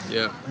 Yep.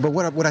 Yeah. But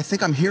what I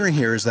think I'm hearing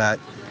here is that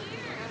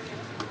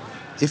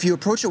if you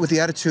approach it with the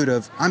attitude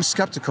of, I'm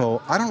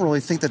skeptical, I don't really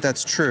think that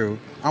that's true,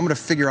 I'm going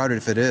to figure out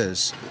if it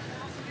is,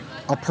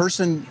 a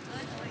person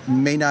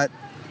may not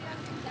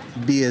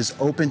be as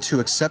open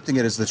to accepting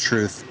it as the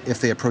truth if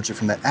they approach it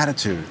from that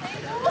attitude.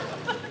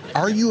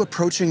 Are you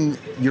approaching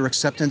your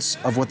acceptance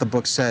of what the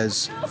book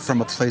says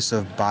from a place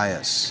of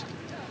bias?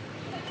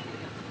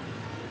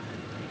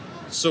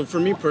 So for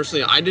me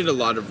personally, I did a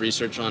lot of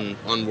research on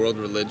world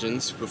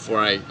religions before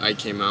I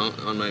came out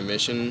on my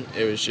mission.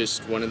 It was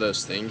just one of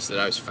those things that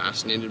I was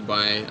fascinated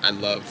by. I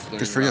love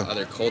learning about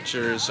other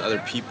cultures, other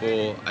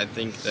people. I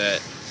think that,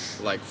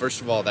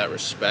 first of all, that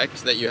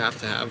respect that you have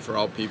to have for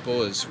all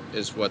people is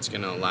what's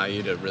going to allow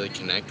you to really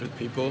connect with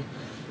people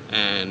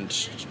and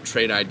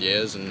trade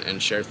ideas and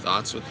share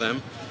thoughts with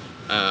them.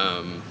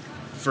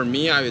 For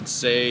me, I would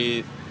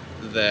say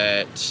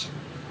that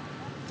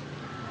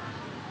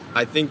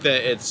I think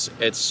that it's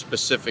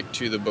specific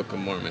to the Book of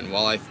Mormon.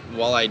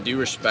 While I do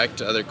respect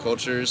other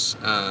cultures,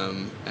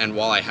 and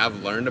while I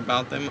have learned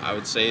about them, I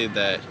would say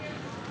that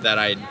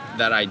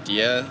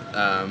idea.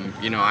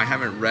 I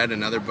haven't read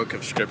another book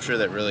of Scripture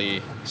that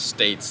really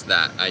states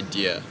that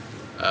idea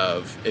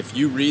of, if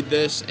you read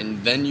this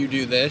and then you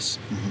do this,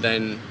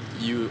 then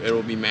it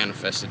will be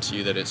manifested to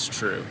you that it's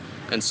true.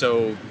 And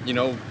so,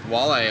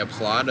 while I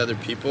applaud other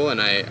people and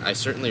I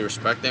certainly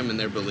respect them and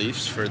their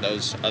beliefs for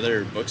those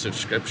other books of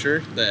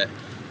Scripture that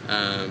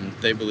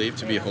they believe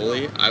to be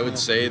holy, I would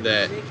say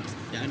that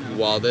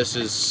while this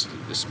is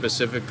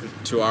specific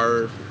to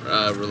our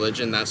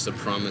religion, that's the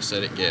promise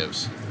that it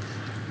gives.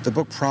 The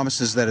book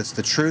promises that it's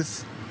the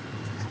truth.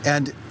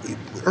 And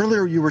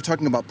earlier you were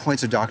talking about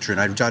points of doctrine.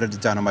 I jotted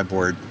it down on my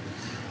board.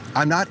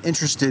 I'm not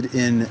interested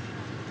in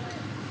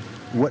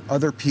what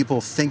other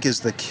people think is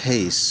the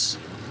case.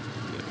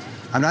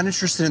 I'm not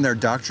interested in their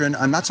doctrine.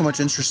 I'm not so much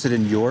interested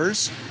in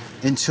yours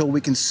until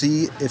we can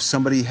see if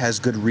somebody has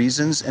good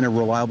reasons and a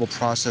reliable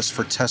process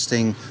for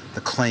testing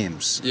the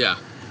claims. Yeah.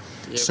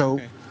 Yep. So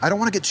I don't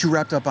want to get too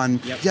wrapped up on,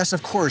 yes,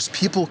 of course,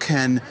 people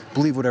can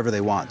believe whatever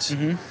they want.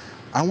 Mm-hmm.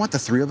 I want the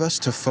three of us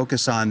to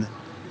focus on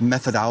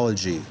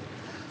methodology.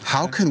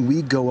 How can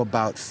we go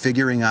about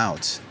figuring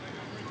out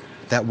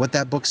that what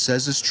that book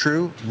says is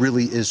true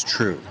really is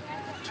true?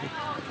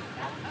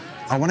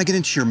 I want to get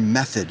into your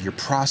method, your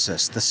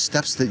process, the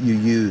steps that you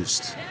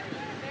used.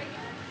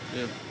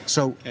 Yep.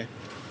 So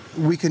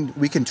we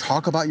can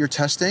talk about your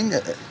testing.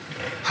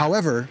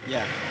 However,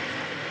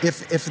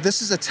 if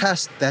this is a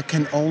test that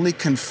can only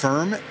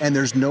confirm and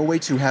there's no way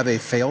to have a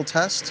failed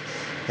test,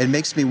 it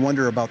makes me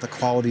wonder about the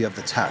quality of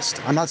the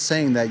test. I'm not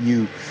saying that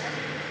you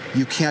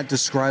can't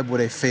describe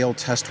what a failed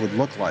test would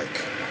look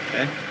like.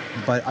 Okay.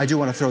 But I do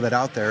want to throw that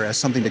out there as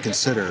something to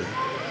consider.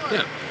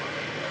 Yeah.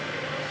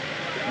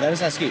 Let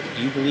us ask you,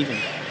 do you believe in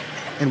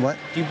God? In what?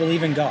 Do you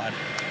believe in God?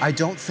 I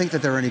don't think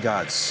that there are any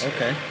gods.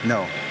 Okay.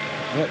 No.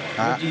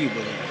 What do you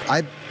believe?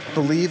 I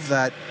believe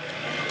that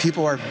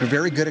people are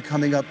very good at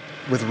coming up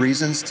with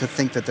reasons to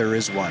think that there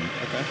is one.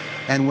 Okay.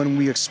 And when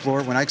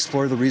I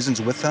explore the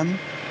reasons with them,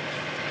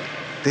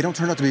 they don't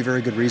turn out to be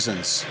very good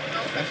reasons.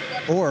 Okay.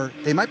 Or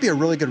they might be a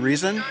really good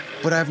reason,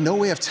 but I have no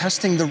way of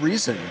testing the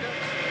reason.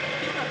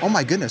 Oh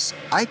my goodness,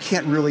 I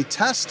can't really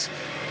test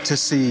to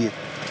see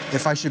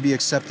if I should be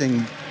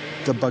accepting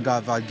the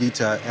Bhagavad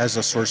Gita as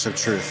a source of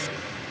truth.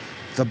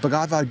 The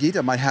Bhagavad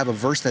Gita might have a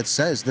verse that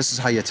says this is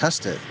how you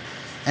test it.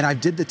 And I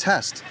did the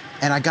test,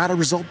 and I got a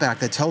result back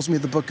that tells me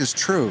the book is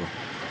true.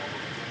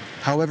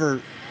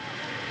 However,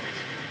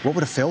 what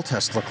would a fail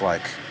test look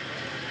like?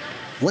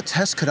 What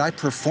test could I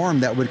perform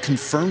that would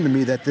confirm to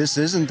me that this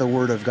isn't the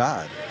Word of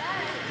God?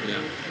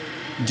 Yeah.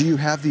 Do you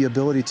have the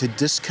ability to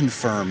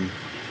disconfirm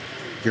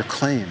your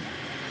claim?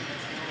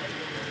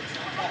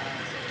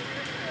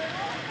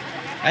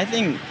 I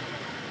think,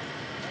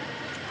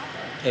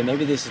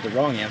 maybe this is the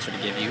wrong answer to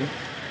give you,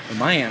 but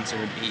my answer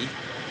would be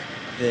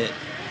that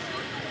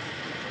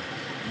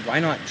why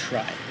not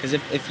try? Because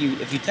if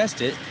you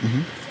test it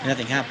and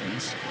nothing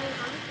happens,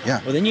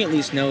 well, then you at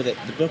least know that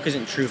the book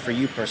isn't true for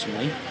you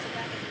personally,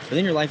 but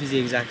then your life is the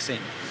exact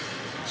same.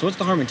 So what's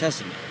the harm in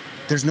testing it?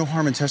 There's no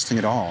harm in testing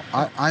at all.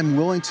 I'm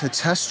willing to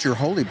test your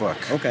holy book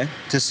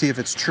to see if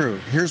it's true.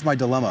 Here's my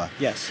dilemma.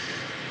 Yes.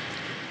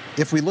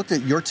 If we looked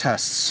at your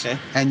tests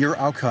and your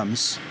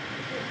outcomes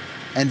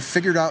and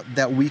figured out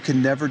that we could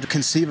never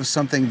conceive of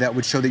something that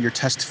would show that your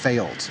test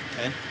failed,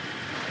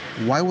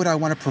 why would I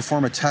want to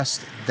perform a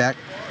test that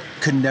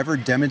could never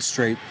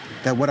demonstrate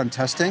that what I'm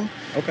testing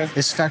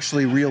is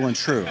factually real and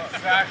true?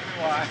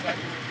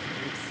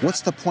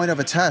 What's the point of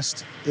a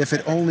test if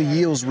it only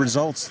yields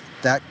results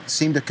that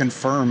seem to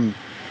confirm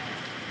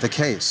the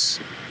case?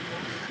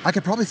 I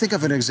could probably think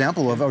of an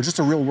example or just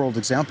a real world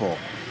example.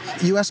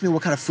 You asked me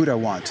what kind of food I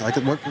want. Like,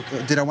 what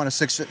did I want a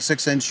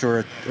 6-inch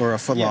or a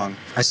foot long?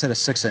 I said a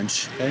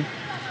 6-inch. Okay.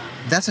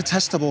 That's a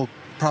testable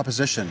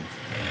proposition.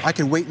 I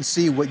can wait and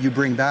see what you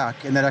bring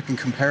back, and then I can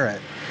compare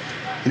it.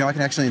 I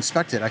can actually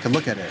inspect it. I can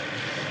look at it.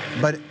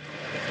 But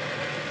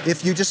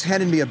if you just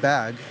handed me a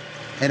bag,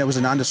 and it was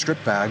a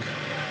nondescript bag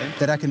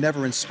that I can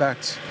never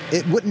inspect,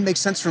 it wouldn't make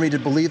sense for me to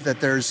believe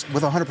that there's,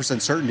 with 100%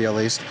 certainty at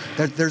least,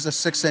 that there's a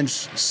 6-inch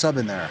sub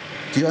in there.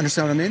 Do you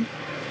understand what I mean?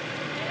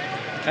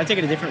 Can I take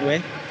it a different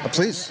way?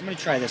 Please. I'm going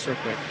to try this real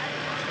quick.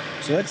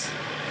 So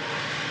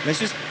let's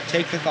just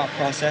take the thought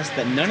process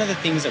that none of the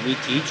things that we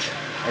teach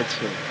are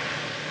true.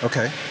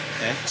 Okay.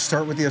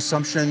 Start with the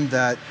assumption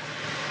that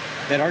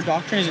our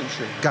doctrine isn't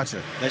true.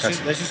 Gotcha. Let's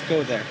just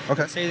go there.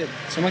 Okay. Let's say that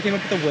someone came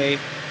up with a way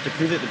to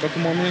prove that the Book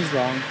of Mormon is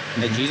wrong,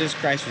 that Jesus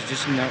Christ was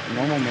just a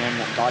normal man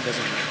that God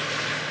doesn't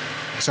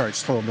make. Sorry,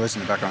 just a little noise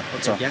in the background.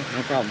 Okay, yeah,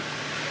 no problem.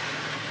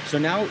 So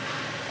now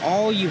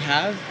all you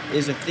have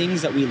is the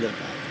things that we live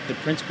by. The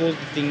principles,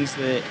 the things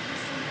that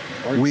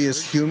we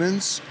as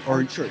humans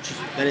or church.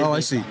 That is I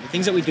see. The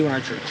things that we do in our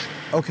church.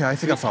 Okay, I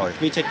think I follow you.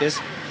 Can we take this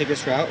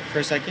route for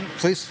a second?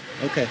 Please.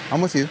 Okay.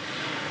 I'm with you.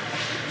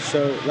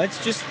 So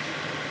let's just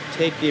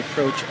take the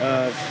approach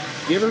of,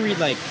 do you ever read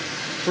like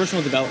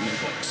personal development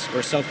books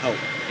or self-help,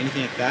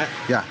 anything like that?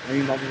 Yeah. Are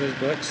you involved with those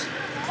books?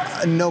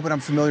 No, but I'm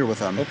familiar with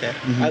them. Okay.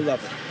 I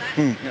love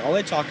them. And all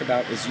they talk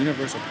about is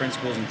universal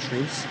principles and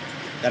truths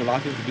that allow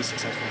people to be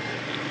successful.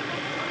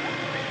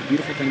 The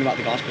beautiful thing about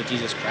the gospel of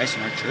Jesus Christ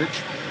in our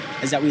church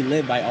is that we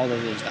live by all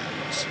of those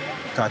values.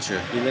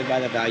 Gotcha. We live by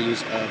the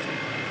values of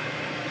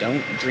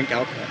don't drink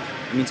alcohol.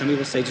 I mean, some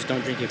people say just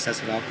don't drink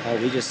excessive alcohol.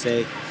 We just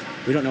say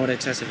we don't know what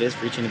excessive is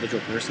for each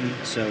individual person,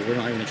 so we're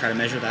not even going to try to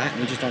measure that,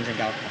 and we just don't drink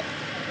alcohol.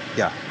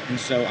 Yeah. And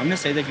so I'm going to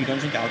say that if you don't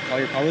drink alcohol,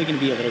 you're probably going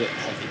to be a little bit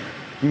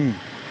healthier.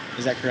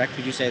 Is that correct?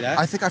 Would you say that?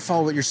 I think I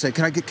follow what you're saying.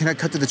 Can I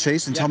cut to the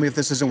chase and tell me if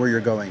this isn't where you're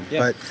going? Yeah.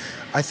 But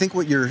I think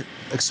what you're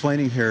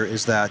explaining here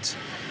is that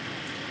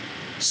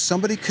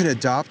somebody could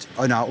adopt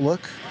an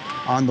outlook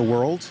on the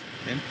world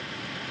Okay.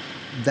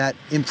 that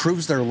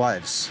improves their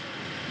lives,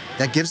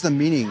 that gives them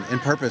meaning and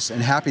purpose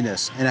and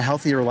happiness and a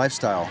healthier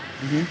lifestyle,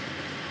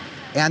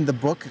 and the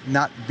book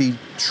not be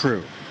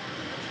true.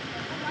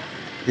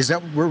 Is that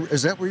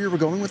where you were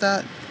going with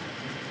that?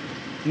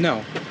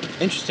 No.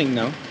 Interesting,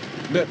 no.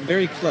 But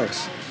very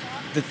close.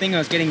 The thing I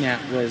was getting at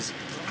was,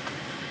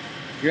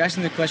 you're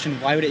asking the question,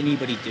 why would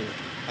anybody do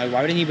it?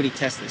 Why would anybody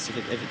test this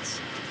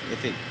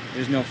if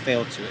there's no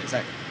fail to it? Is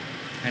that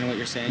kind of what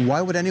you're saying?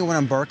 Why would anyone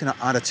embark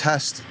on a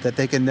test that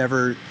they can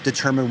never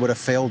determine what a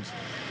failed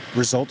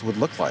result would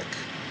look like?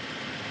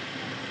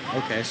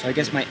 Okay, so I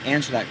guess my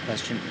answer to that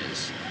question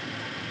is,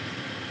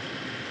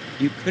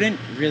 you couldn't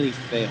really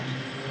fail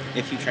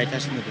if you try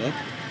testing the book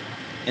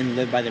and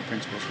live by the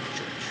principles of the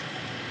church.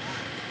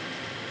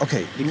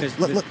 Okay, Because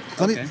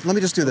let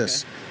me just do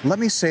this. Let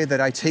me say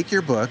that I take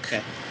your book,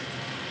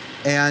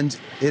 and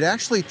it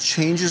actually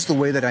changes the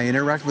way that I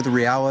interact with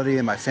reality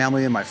and my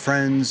family and my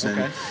friends,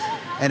 and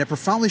it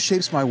profoundly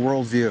shapes my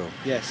worldview.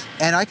 Yes.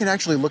 And I can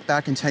actually look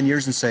back in 10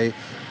 years and say,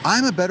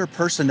 I'm a better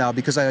person now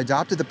because I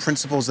adopted the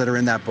principles that are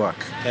in that book.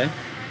 Okay.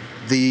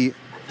 The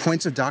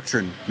points of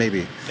doctrine,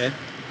 maybe. Okay.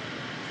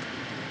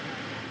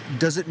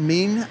 Does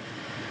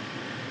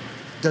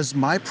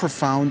my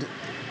profound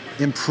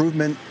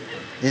improvement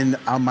in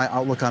my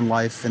outlook on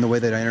life and the way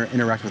that I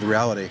interact with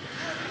reality,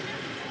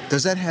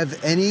 does that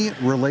have any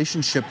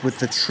relationship with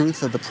the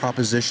truth of the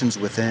propositions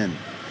within?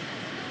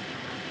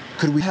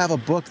 Could we have a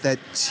book that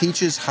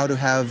teaches how to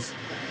have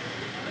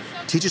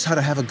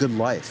a good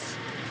life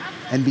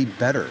and be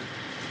better,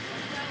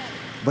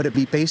 but it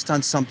be based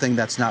on something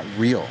that's not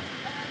real?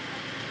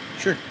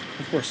 Sure,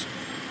 of course.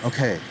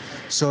 Okay,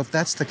 so if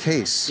that's the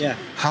case, Yeah.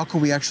 how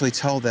can we actually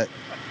tell that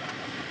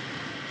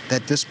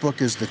this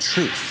book is the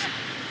truth?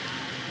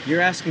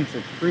 You're asking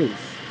for proof,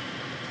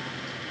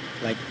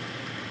 like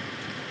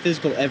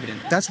physical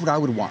evidence. That's what I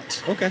would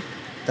want. Okay.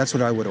 That's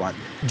what I would want.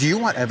 Do you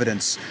want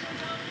evidence?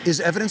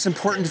 Is evidence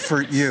important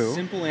for you?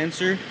 Simple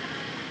answer,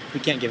 we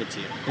can't give it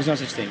to you. There's no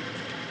such thing.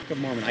 Book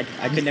of Mormon, I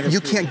could never You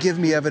prove can't it. give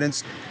me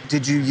evidence.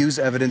 Did you use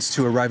evidence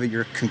to arrive at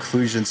your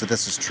conclusions that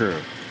this is true?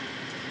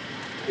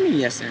 I mean,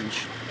 yes, and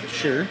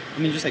sure. I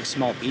mean, just like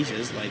small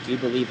pieces. Like, we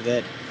believe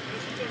that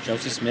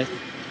Joseph Smith,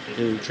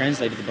 who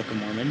translated the Book of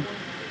Mormon,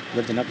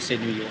 lived in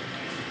upstate New York.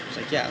 It's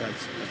like, yeah,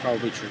 that's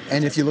probably true.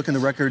 And if you look in the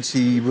records,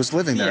 he was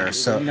living there. Yeah, he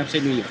was so in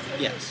upstate New York,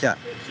 yes. yeah,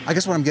 I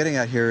guess what I'm getting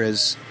at here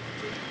is,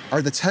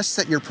 are the tests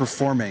that you're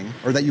performing,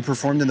 or that you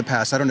performed in the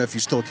past, I don't know if you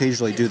still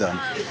occasionally do them.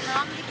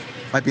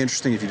 Might be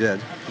interesting if you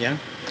did. Yeah?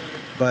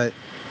 But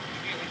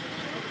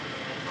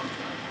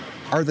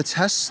are the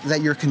tests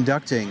that you're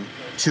conducting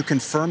to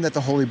confirm that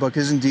the Holy Book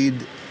is indeed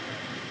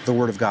the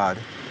Word of God,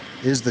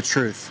 is the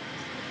truth?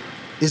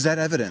 Is that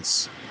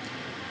evidence?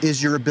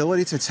 Is your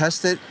ability to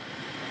test it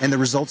and the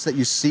results that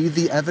you see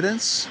the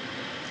evidence?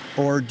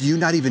 Or do you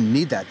not even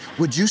need that?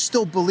 Would you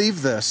still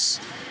believe this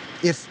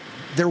if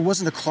there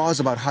wasn't a clause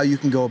about how you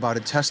can go about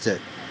and test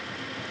it?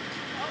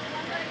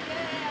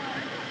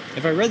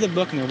 If I read the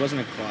book and there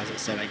wasn't a clause that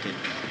said I could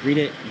read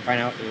it and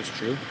find out it was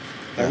true,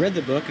 if I read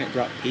the book and it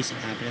brought peace and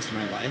happiness to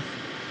my life,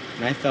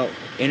 and I felt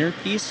inner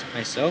peace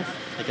myself,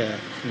 like a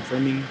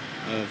confirming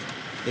of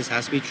this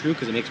has to be true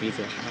because it makes me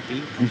feel happy,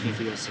 it makes me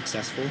feel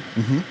successful,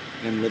 and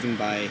I'm living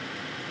by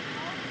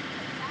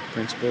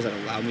principles that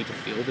allow me to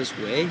feel this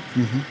way,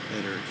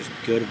 that are just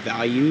good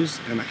values,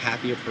 and I'm a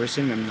happier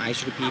person, and I'm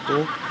nicer to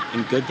people,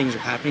 and good things are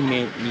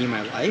happening to me in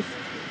my life,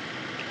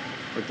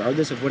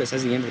 regardless of what it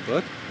says at the end of the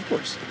book, of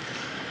course.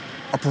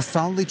 A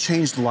profoundly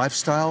changed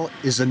lifestyle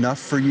is enough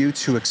for you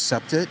to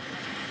accept it?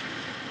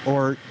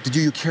 Or do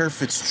you care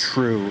if it's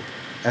true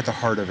at the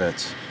heart of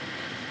it?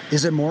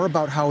 Is it more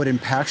about how it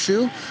impacts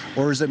you,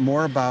 or is it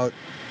more about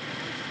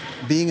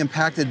being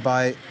impacted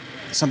by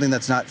something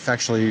that's not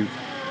factually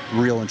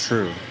real and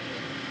true?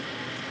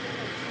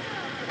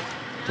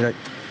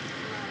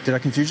 Did I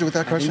confuse you with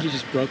that question? I think you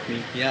just broke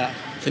me. Yeah.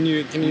 Can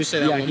you say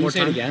that one more time? Can you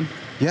say it again?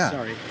 Yeah.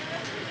 Sorry.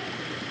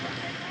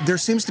 There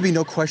seems to be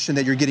no question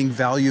that you're getting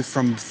value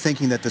from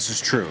thinking that this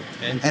is true.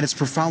 Okay. And it's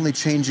profoundly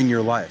changing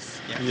your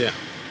life. Yeah.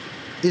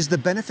 Is the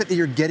benefit that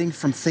you're getting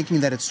from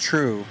thinking that it's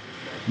true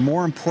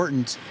more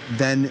important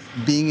than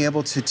being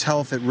able to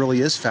tell if it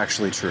really is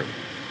factually true?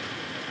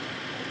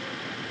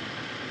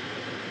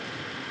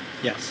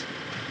 Yes.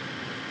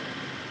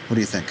 What do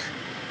you think?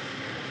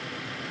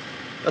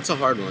 That's a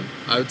hard one.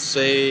 I would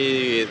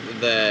say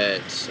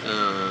that,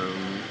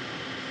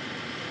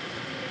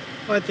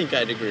 well, I think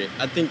I'd agree.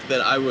 I think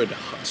that I would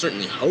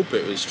certainly hope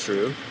it was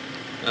true,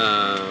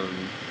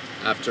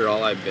 after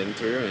all I've been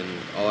through and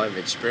all I've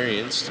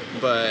experienced.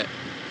 But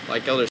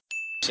like Elder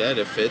said,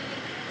 if it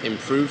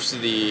improves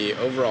the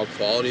overall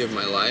quality of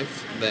my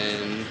life,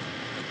 then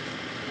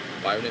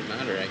why would it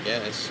matter, I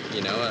guess?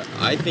 You know,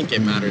 I think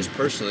it matters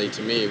personally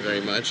to me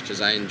very much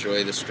because I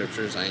enjoy the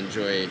scriptures. I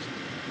enjoy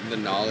the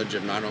knowledge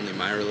of not only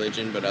my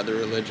religion but other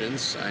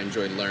religions. I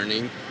enjoy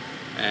learning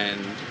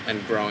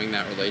and growing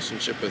that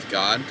relationship with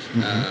God.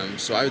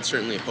 So I would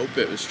certainly hope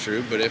it was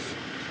true. But if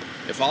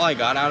if all I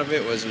got out of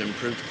it was an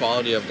improved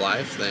quality of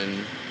life,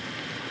 then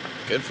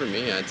good for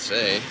me, I'd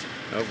say,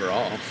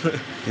 overall.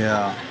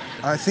 Yeah.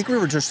 I think we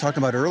were just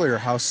talking about earlier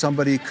how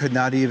somebody could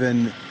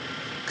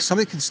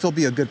still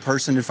be a good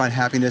person and find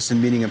happiness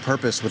and meaning and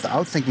purpose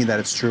without thinking that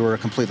it's true or a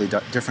completely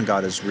different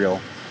God is real.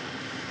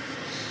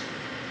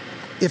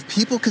 If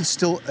people can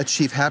still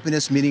achieve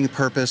happiness, meaning,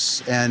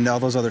 purpose, and all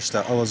those other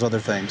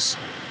things,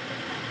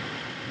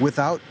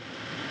 without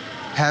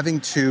having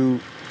to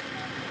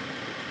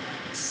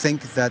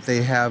think that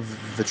they have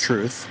the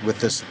truth with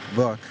this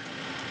book,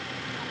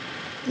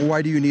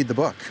 why do you need the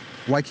book?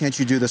 Why can't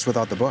you do this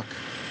without the book?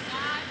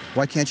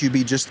 Why can't you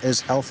be just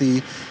as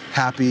healthy,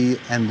 happy,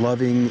 and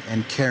loving,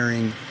 and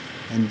caring,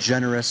 and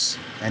generous,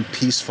 and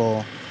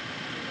peaceful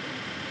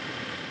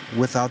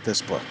without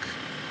this book?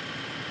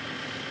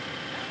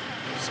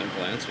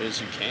 Simple answer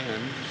is you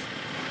can.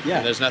 Yeah.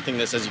 And there's nothing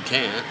that says you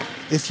can't.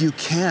 If you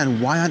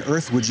can, why on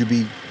earth would you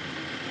be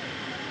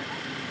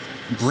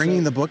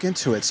bringing the book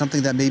into it?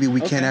 Something that maybe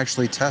we can't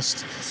actually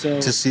test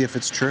to see if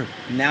it's true.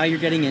 Now you're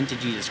getting into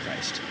Jesus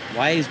Christ.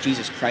 Why is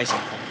Jesus Christ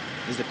important?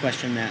 Is the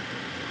question that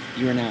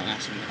you are now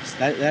asking us.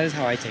 That is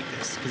how I take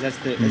this, because that's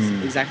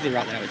exactly the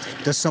route that I would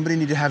take. Does somebody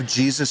need to have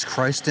Jesus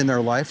Christ in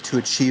their life to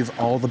achieve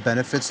all the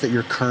benefits that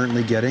you're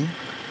currently getting?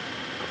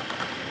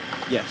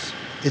 Yes.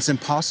 It's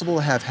impossible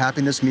to have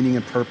happiness, meaning,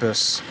 and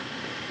purpose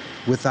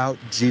without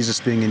Jesus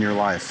being in your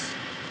life.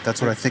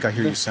 That's what I think I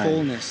hear you saying. The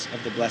fullness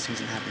of the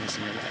blessings and happiness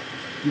in your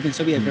life. You can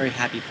still be a very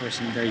happy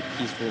person, very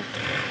peaceful,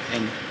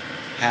 and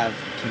have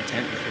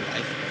content with your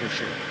life, for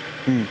sure.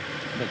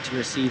 But to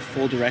receive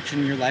full direction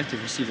in your life, to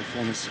receive the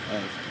fullness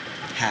of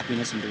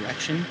happiness and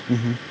direction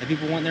that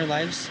people want in their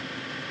lives,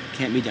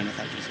 can't be done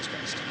without Jesus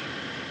Christ.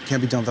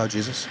 Can't be done without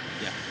Jesus?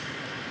 Yeah.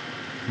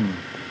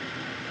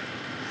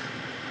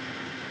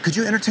 Could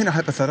you entertain a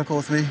hypothetical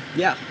with me?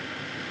 Yeah.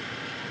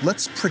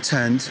 Let's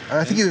pretend,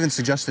 I think you even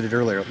suggested it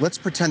earlier, let's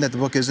pretend that the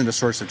book isn't a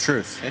source of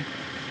truth. Okay.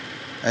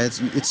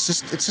 It's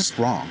just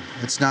wrong.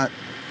 It's not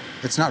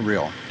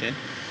real. Okay.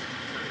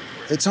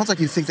 It sounds like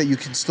you think that you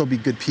can still be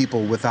good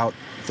people without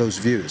those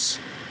views.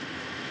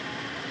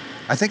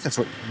 I think that's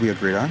what we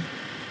agreed on,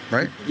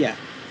 right? Yeah.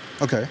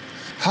 Okay.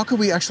 How could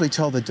we actually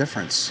tell the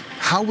difference?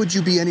 How would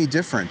you be any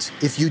different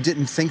if you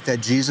didn't think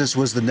that Jesus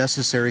was the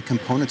necessary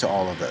component to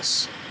all of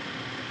this?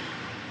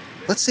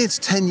 Let's say it's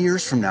 10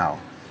 years from now,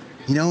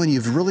 and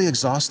you've really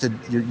exhausted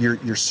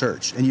your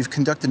search, and you've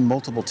conducted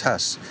multiple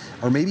tests,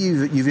 or maybe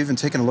you've even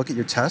taken a look at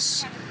your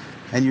tests,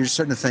 and you're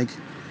starting to think,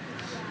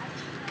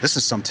 this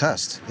is some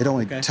test. It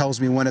only tells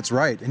me when it's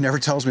right. It never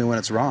tells me when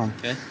it's wrong.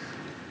 Okay.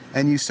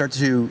 And you start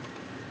to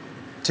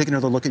take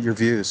another look at your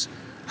views.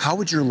 How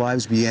would your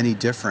lives be any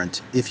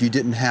different if you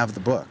didn't have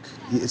the book?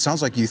 It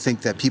sounds like you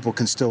think that people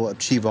can still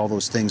achieve all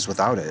those things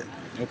without it.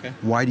 Okay.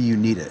 Why do you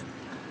need it?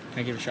 Can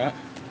I give it a shot?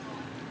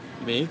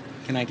 Me?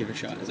 Can I give it a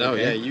shot? Oh,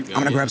 yeah, you go.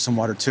 I'm going to grab some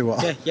water, too,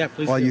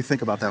 please while do. you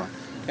think about that one.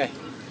 Okay.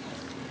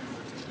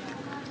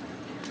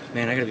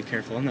 Man, I gotta be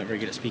careful. I'm not very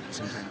good at speaking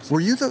sometimes.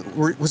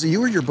 Was it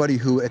you or your buddy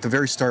who, at the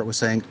very start, was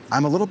saying,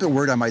 I'm a little bit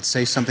worried I might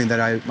say something that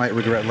I might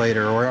regret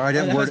later, or I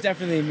didn't that was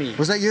definitely me.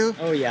 Was that you?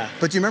 Oh, yeah.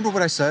 But do you remember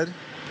what I said?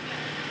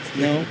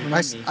 No,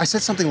 I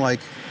said something like,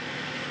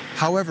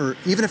 however,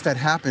 even if that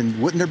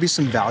happened, wouldn't there be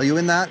some value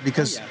in that?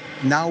 Because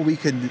now we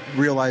could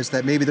realize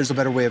that maybe there's a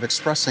better way of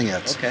expressing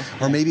it. Okay.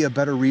 Or maybe a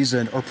better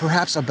reason, or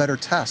perhaps a better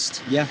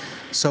test. Yeah.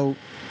 So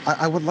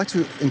I would like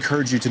to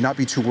encourage you to not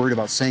be too worried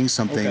about saying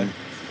something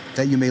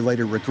that you may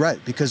later regret,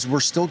 because we're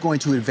still going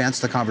to advance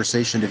the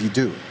conversation if you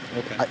do.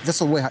 Okay. That's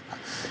the way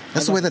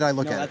that I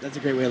look at it. That's a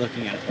great way of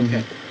looking at it.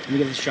 Okay. Let me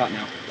get this shot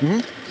now.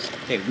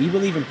 Okay, we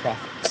believe in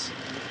prophets.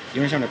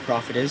 You understand what a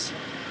prophet is?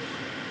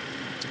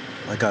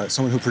 Like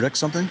someone who predicts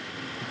something?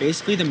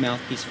 Basically the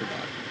mouthpiece for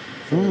God,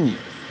 for the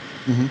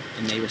earth.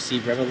 And they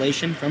receive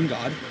revelation from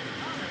God,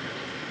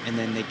 and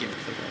then they give it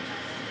to the world.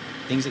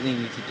 Things that they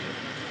need to do.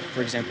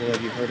 For example,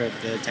 have you heard of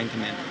the 10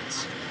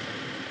 Commandments?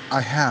 I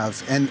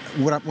have, and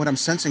what I'm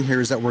sensing here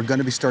is that we're going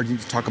to be starting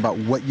to talk about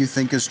what you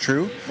think is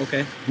true.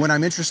 Okay. When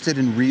I'm interested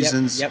in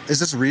reasons, Yep. Is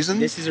this a reason?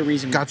 This is a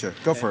reason. Gotcha.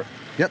 Go for it.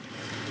 Yep.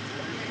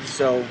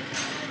 So,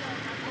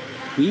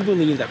 we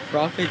believe that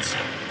prophets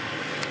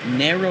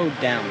narrow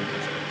down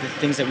the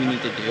things that we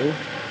need to do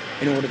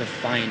in order to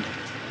find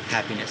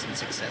happiness and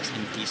success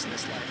and peace in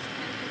this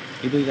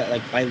life. We believe that,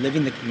 like, by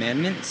living the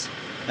commandments,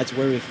 that's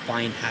where we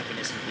find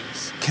happiness and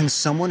peace. Can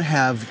someone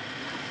have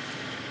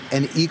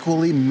an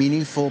equally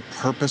meaningful,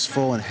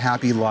 purposeful, and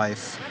happy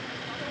life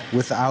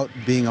without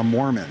being a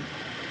Mormon?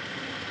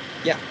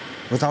 Yeah.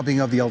 Without being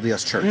of the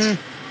LDS Church?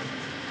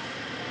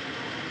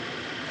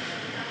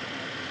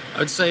 I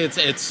would say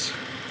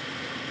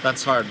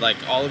that's hard. Like,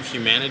 all of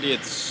humanity,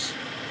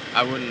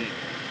 I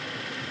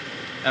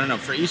don't know.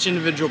 For each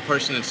individual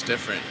person, it's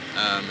different.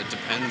 It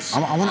depends.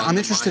 I'm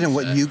interested in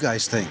what you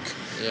guys think.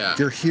 Yeah.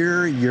 You're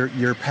here.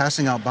 You're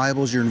passing out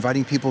Bibles. You're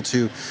inviting people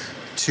to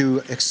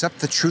accept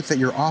the truth that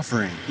you're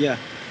offering. Yeah.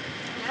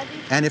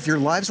 And if your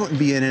lives wouldn't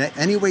be in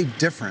any way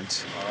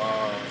different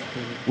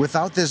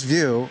without this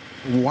view,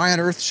 why on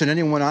earth should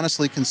anyone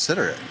honestly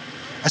consider it?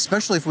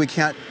 especially if we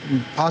can't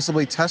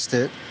possibly test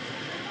it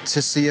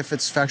to see if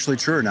it's factually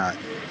true or not.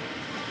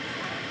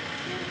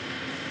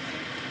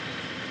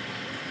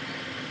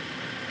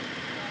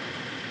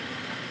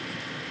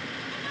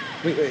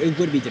 It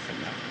would be different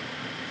though.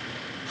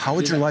 How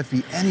would your life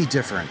be any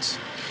different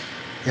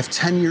if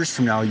 10 years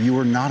from now you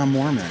were not a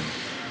Mormon?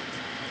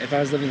 If I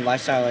was living the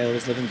lifestyle I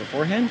was living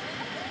beforehand,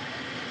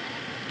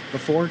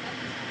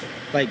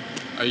 like,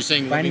 Are you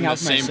saying finding living the out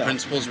for same myself.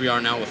 principles we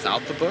are now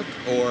without the book,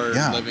 or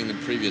Yeah. living the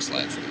previous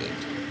lives we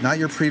lived? Not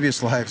your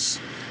previous lives,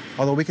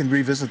 although we can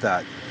revisit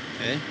that.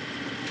 Okay.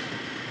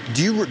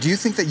 Do you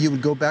think that you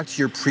would go back to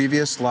your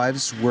previous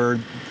lives where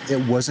it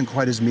wasn't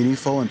quite as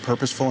meaningful and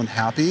purposeful and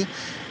happy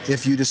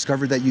if you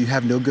discovered that you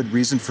have no good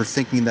reason for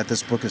thinking that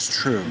this book is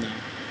true? No.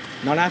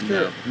 Not after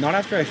No. not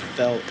after I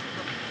felt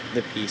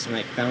the peace and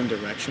like found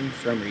direction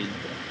from reading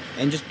the book.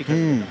 And just because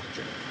of the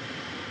doctrine.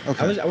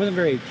 Okay. I wasn't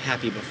very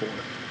happy before.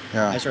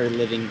 Yeah. I started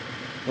living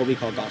what we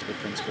call gospel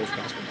principles,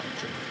 gospel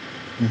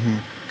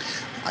doctrine.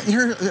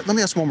 Here, let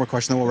me ask one more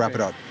question, then we'll wrap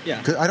Okay. it up.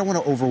 Yeah. 'Cause I don't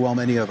want to overwhelm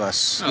any of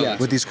us Oh,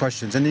 with these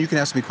questions, and then you can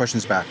ask me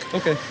questions back.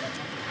 Okay.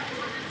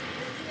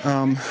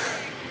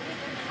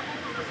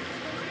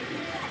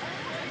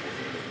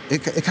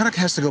 It kind of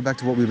has to go back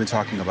to what we've been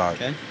talking about.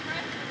 Okay.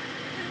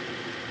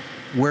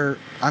 Where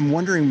I'm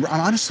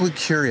honestly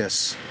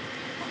curious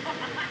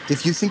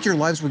if you think your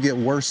lives would get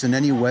worse in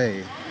any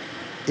way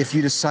if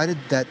you decided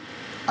that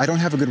I don't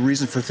have a good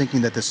reason for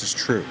thinking that this is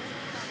true.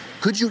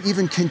 Could you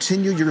even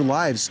continue your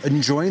lives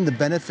enjoying the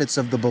benefits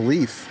of the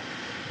belief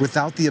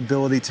without the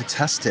ability to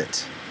test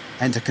it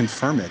and to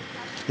confirm it?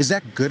 Is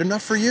that good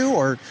enough for you,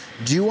 or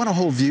do you want to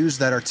hold views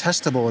that are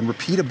testable and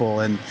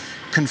repeatable and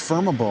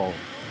confirmable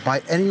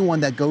by anyone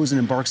that goes and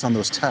embarks on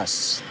those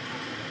tests?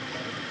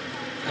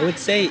 I would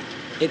say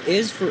it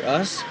is for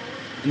us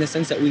in the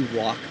sense that we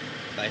walk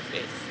by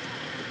faith,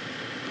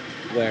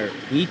 where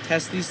we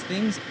test these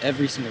things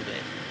every single day.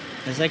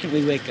 The second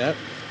we wake up,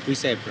 we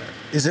say a prayer.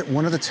 Is it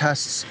one of the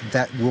tests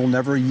that will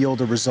never yield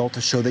a result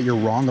to show that you're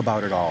wrong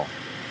about it all?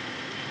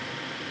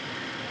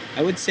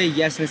 I would say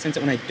yes in the sense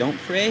that when I don't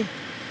pray,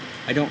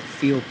 I don't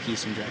feel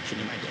peace and direction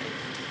in my day.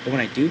 But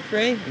when I do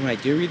pray and when I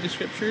do read the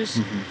scriptures,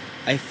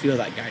 I feel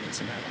that guidance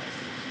in my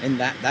life. And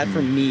that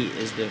for me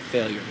is the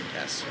failure of the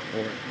test,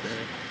 or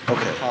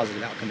the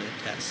positive outcome of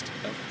the test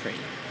of praying.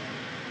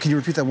 Can you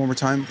repeat that one more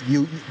time?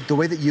 The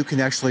way that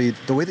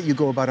you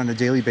go about on a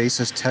daily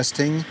basis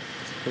testing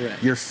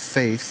Correct. your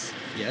faith,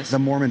 Yes. the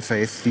Mormon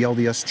faith, the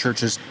LDS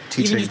Church's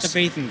teachings. Even just a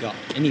faith in God,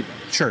 anybody.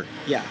 Sure.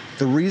 Yeah.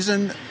 The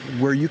reason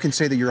where you can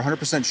say that you're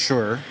 100%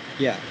 sure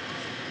Yeah.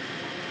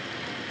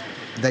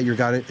 that your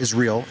God is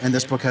real and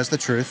this Yep. book has the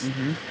truth,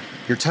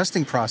 your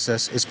testing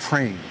process is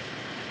praying.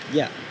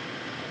 Yeah.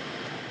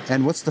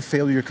 And what's the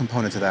failure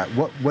component to that?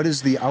 What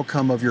is the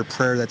outcome of your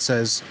prayer that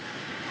says,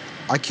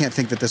 I can't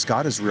think that this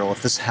God is real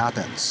if this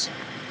happens?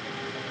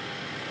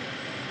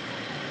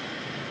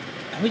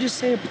 I would just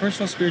say a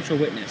personal spiritual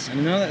witness.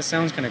 And I know that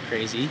sounds kind of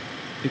crazy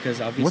because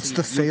obviously What's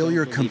the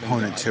failure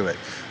component to it?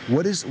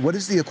 What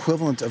is the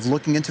equivalent of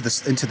looking into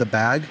the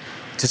bag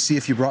to see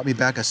if you brought me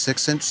back a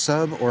 6-inch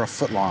sub or a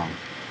foot long?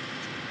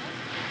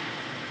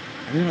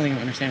 I really don't think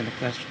I'm understanding the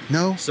question.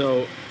 No?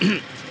 So,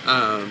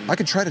 I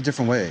could try it a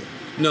different way.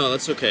 no,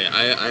 that's okay.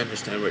 I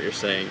understand what you're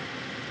saying.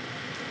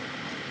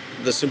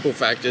 The simple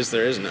fact is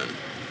there is none.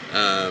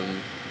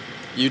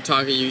 You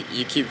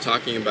keep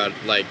talking about,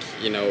 like,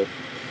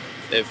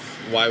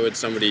 why would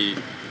somebody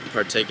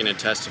partake in a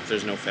test if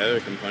there's no failure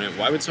component?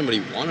 Why would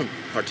somebody want to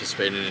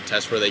participate in a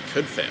test where they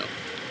could fail?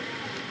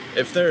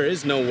 If there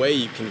is no way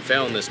you can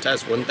fail in this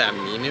test, wouldn't that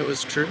mean it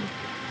was true?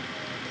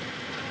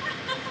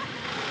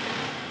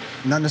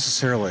 Not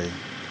necessarily.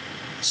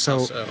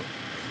 So,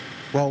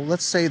 well,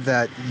 let's say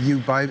that you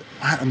buy...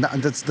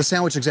 The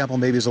sandwich example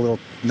maybe is a little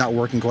not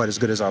working quite as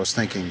good as I was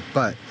thinking,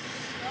 but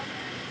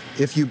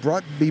if you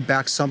brought me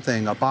back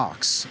something, a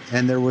box,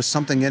 and there was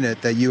something in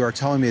it that you are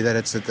telling me that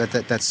it's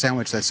that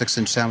sandwich, that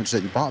 6-inch sandwich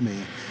that you bought me,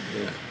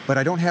 but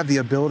I don't have the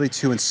ability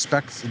to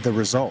inspect the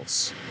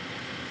results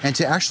and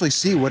to actually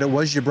see what it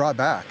was you brought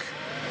back,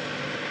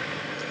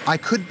 I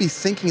could be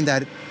thinking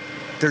that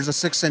there's a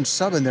 6-inch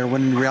sub in there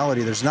when in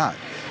reality there's not.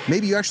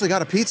 Maybe you actually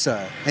got a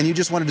pizza and you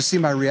just wanted to see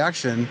my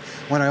reaction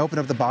when I open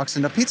up the box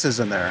and the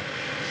pizza's in there.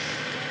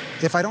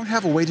 If I don't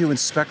have a way to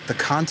inspect the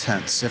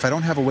contents, if I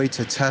don't have a way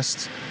to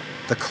test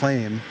the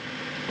claim,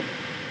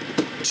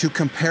 to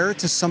compare it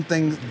to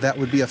something that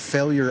would be a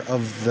failure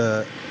of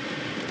the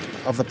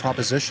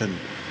proposition,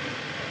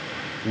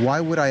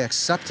 why would I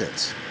accept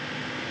it?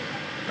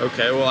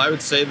 Okay, well, I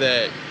would say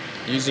that,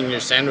 using your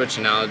sandwich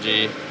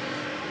analogy,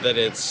 that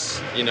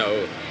it's,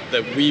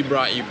 that we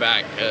brought you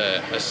back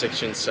a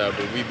 6-inch sub,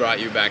 or we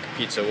brought you back a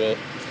pizza. Well,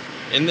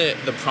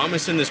 the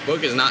promise in this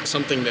book is not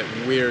something that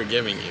we're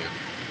giving you.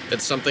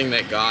 It's something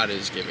that God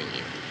is giving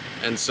you.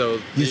 And so...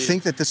 You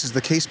think that this is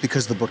the case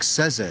because the book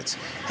says it.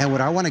 And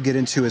what I want to get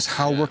into is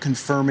how we're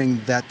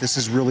confirming that this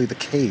is really the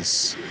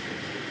case.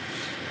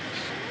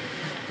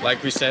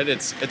 Like we said,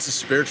 it's a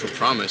spiritual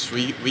promise.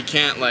 We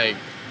can't,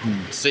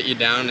 sit you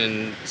down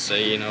and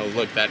say,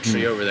 look, that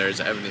tree over there is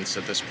evidence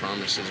that this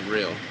promise is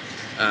real.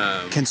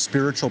 Can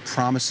spiritual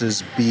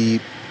promises be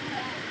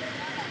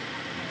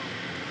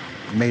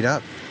made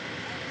up?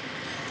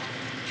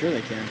 Sure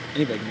they can.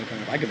 Anybody can make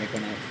one up. I could make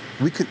one up.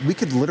 We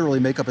could literally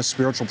make up a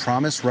spiritual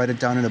promise, write it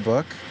down in a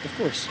book. Of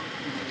course.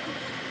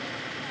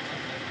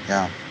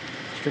 Yeah.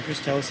 Scriptures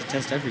tell us to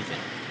test everything.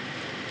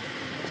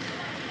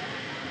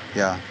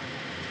 Yeah.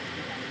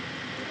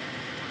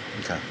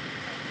 Okay.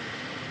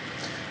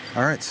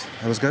 All right.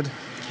 That was good.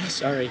 Yeah,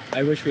 sorry.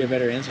 I wish we had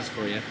better answers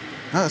for you.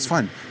 No, that's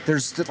fine.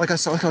 There's like I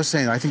was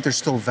saying, I think there's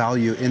still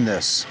value in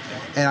this,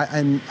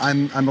 and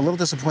I'm a little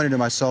disappointed in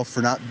myself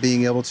for not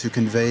being able to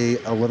convey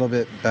a little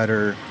bit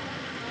better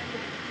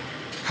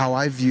how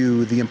I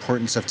view the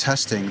importance of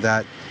testing.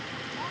 That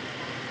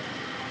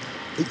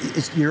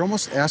you're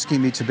almost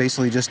asking me to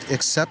basically just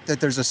accept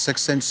that there's a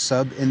 6-inch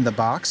sub in the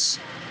box,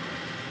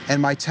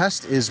 and my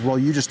test is, well,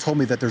 you just told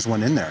me that there's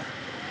one in there,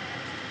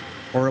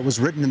 or it was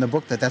written in the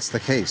book that that's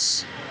the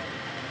case.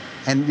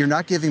 And you're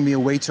not giving me a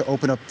way to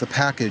open up the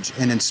package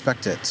and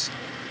inspect it.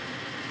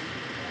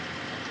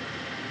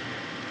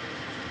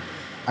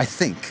 I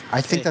think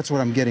that's what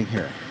I'm getting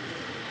here.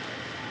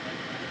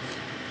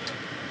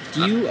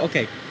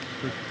 Okay,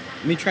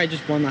 let me try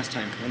just one last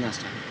time.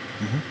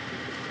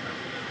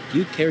 Do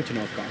you care to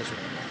know if God is real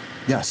or not?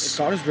 Yes. If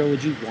God is real,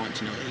 would you want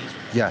to know that He's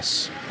real?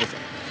 Yes. Okay.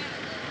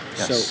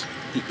 Yes. So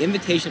the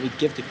invitation that we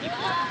give to people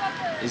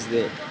is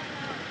that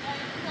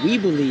we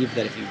believe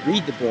that if you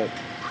read the book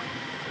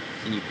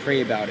and you pray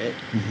about it,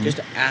 just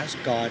to ask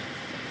God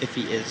if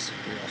He is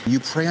real. You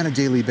pray on a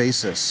daily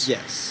basis.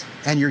 Yes.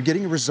 And you're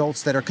getting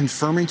results that are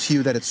confirming to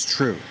you that it's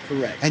true.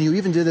 Correct. And you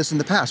even did this in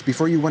the past,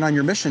 before you went on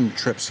your mission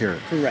trips here.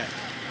 Correct.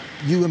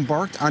 You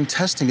embarked on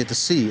testing it to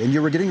see, and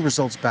you were getting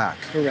results back.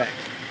 Correct.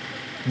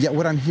 Yet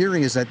what I'm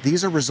hearing is that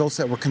these are results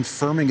that were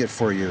confirming it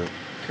for you.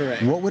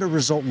 Correct. What would a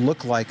result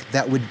look like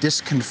that would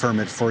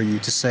disconfirm it for you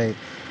to say,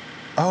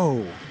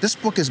 oh, this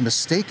book is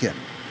mistaken?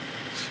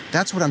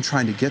 That's what I'm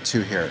trying to get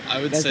to here.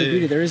 I would That's say the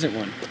beauty. There isn't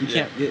one. You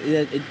Yeah.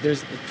 can't.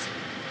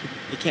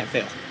 It can't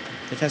fail.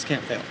 The test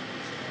can't fail.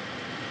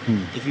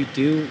 If you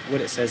do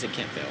what it says, it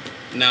can't fail.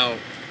 now,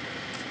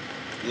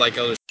 like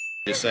Elder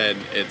said,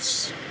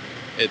 it's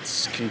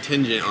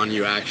contingent on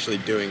you actually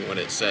doing what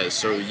it says.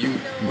 So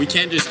we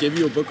can't just give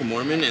you a Book of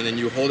Mormon and then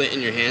you hold it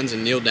in your hands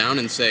and kneel down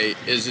and say,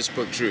 is this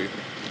book true?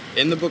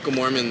 In the Book of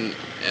Mormon,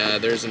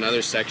 there's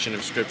another section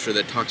of scripture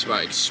that talks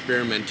about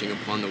experimenting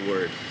upon the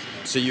word.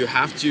 So you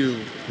have to.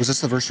 Was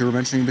this the verse you were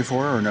mentioning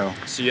before, or no?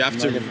 So you have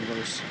No to. different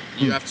verse.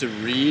 You have to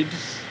read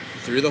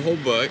through the whole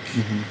book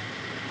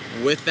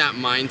with that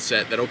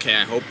mindset that, okay,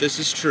 I hope this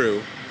is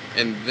true,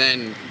 and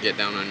then get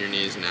down on your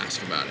knees and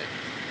ask about it.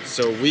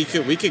 So we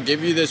could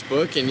give you this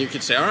book and you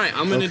could say, all right,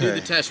 I'm going to do Okay.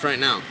 the test right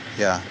now.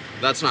 Yeah.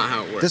 That's not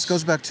how it works. This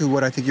goes back to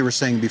what I think you were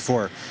saying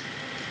before.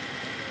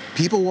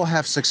 People will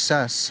have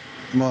success.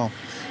 Well,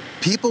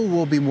 people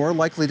will be more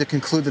likely to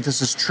conclude that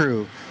this is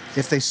true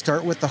if they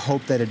start with the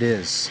hope that it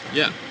is.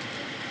 Yeah.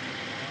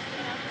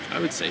 I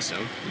would say so,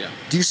 yeah.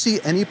 Do you see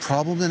any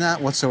problem in that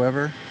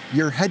whatsoever?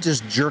 Your head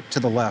just jerked to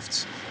the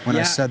left when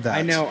I said that.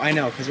 I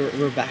know, because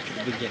we're back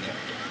at the beginning.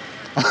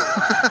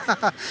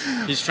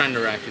 He's trying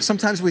to rack his...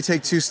 Sometimes we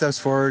take 2 steps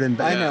forward, and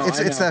I know.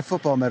 it's that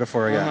football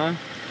metaphor again.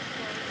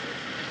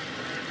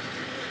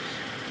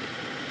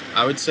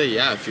 I would say,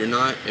 yeah, if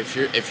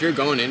you're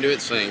going into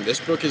it saying, this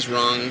book is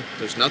wrong,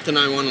 there's nothing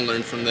I want to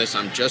learn from this,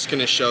 I'm just going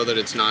to show that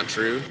it's not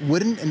true.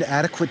 Wouldn't an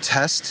adequate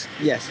test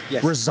Yes.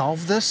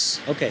 resolve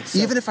this? Okay, so...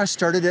 Even if I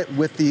started it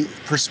with the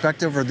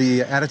perspective or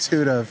the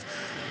attitude of,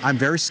 I'm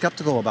very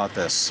skeptical about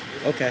this.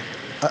 Okay.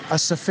 A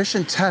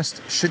sufficient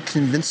test should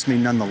convince me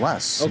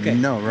nonetheless. Okay.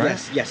 No, right?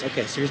 Yes.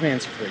 Okay, so here's my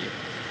answer for you.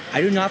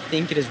 I do not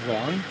think it is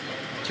wrong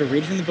to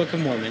read from the Book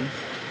of Mormon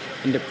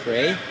and to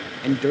pray,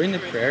 and during the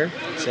prayer,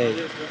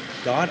 say,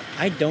 God,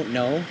 I don't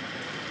know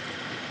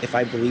if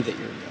I believe that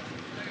you're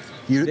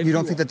real. You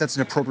don't think that that's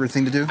an appropriate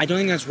thing to do? I don't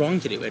think that's wrong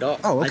to do at all.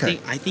 Oh, okay.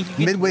 I think you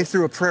get midway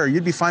through a prayer,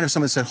 you'd be fine if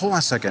someone said, hold on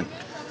a second.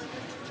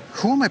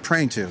 Who am I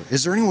praying to?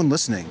 Is there anyone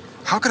listening?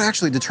 How could I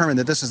actually determine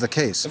that this is the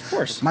case? Of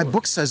course. My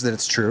book says that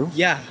it's true.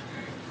 Yeah.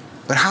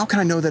 But how can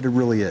I know that it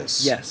really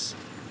is? Yes.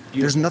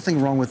 There's nothing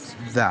wrong with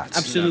that.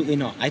 Absolutely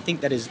not. I think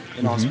that is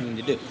an awesome thing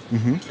to do,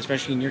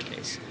 especially in your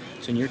case.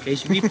 So in your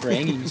case, you'd be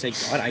praying and you can say,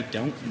 God, I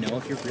don't know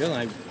if you're real.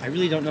 I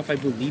really don't know if I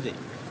believe that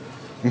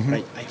you're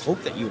real. But I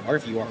hope that you are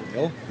if you are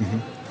real.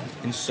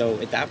 And so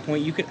at that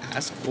point, you could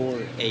ask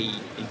for a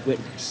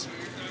witness.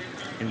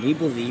 And we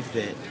believe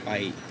that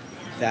by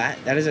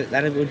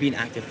that would be an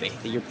act of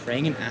faith, that you're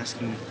praying and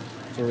asking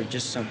for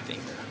just something.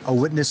 A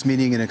witness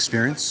meaning an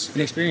experience? An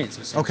experience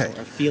of some sort,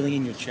 a feeling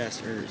in your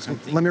chest or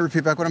something. Let me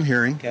repeat back what I'm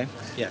hearing. Okay,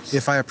 yes.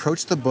 If I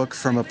approach the book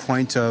from a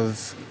point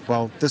of,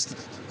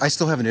 I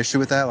still have an issue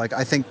with that. Like,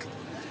 I think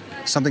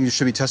something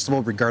should be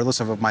testable regardless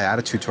of my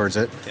attitude towards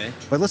it. Okay.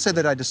 But let's say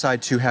that I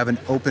decide to have an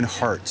open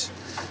heart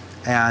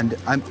and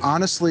I'm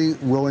honestly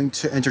willing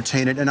to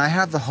entertain it and I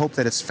have the hope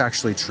that it's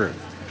factually true.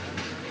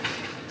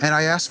 And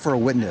I ask for a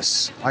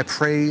witness. I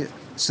pray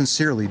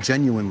sincerely,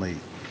 genuinely.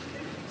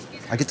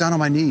 I get down on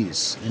my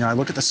knees, I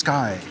look at the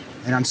sky,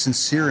 and I'm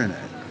sincere in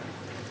it.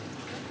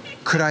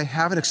 Could I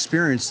have an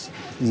experience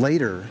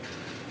later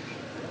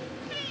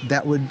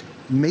that would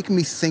make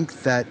me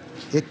think that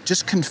it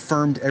just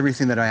confirmed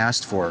everything that I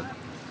asked for,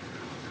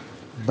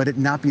 but it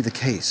not be the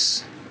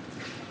case?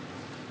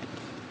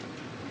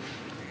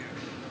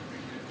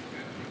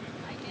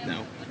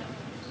 No,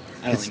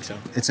 I don't think so.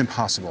 It's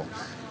impossible.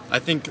 I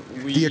think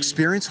The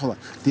experience,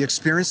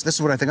 this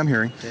is what I think I'm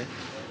hearing. Okay.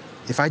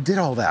 If I did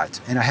all that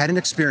and I had an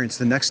experience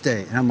the next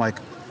day and I'm like,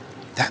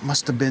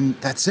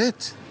 that's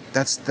it.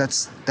 That's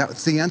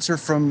the answer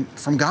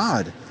from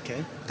God.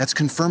 Okay. That's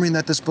confirming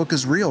that this book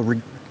is real,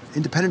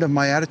 independent of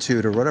my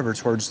attitude or whatever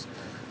towards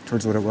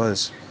what it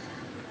was.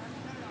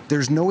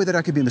 There's no way that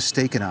I could be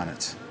mistaken on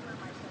it.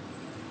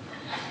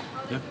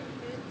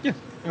 Yeah,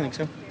 I think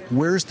so.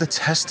 Where's the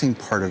testing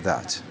part of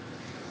that?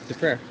 The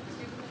prayer.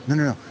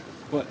 No.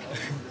 What?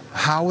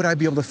 How would I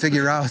be able to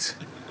figure out?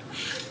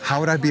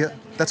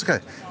 That's okay.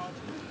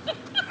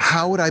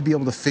 How would I be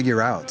able to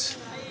figure out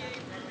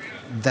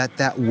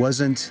that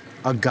wasn't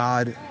a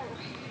God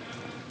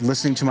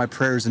listening to my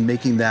prayers and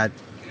making that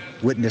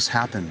witness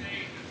happen?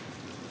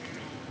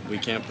 We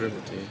can't prove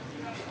it to you.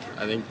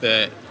 I think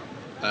that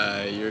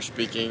you're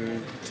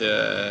speaking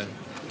to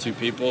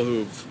people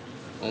who've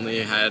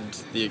only had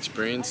the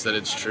experience that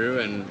it's true,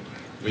 and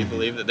we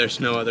believe that there's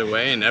no other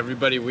way, and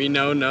everybody we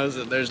know knows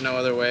that there's no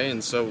other way,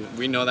 and so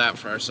we know that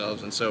for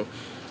ourselves, and so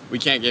we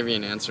can't give you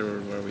an answer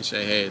where we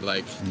say, hey,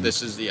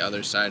 this is the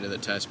other side of the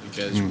test,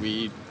 because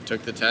we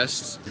took the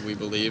test, we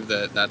believe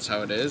that that's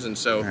how it is, and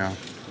so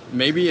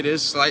maybe it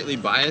is slightly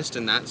biased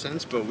in that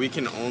sense, but we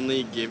can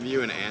only give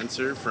you an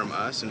answer from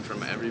us and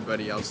from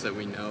everybody else that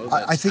we know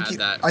that's had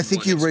that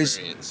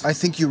experience. I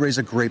think you raise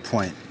a great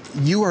point.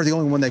 You are the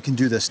only one that can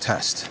do this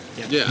test.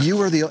 Yeah. You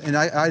are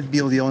I'd be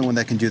the only one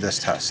that can do this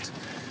test.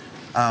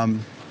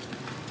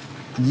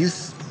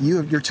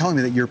 You're telling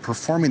me that you're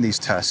performing these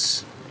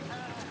tests,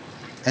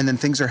 and then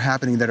things are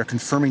happening that are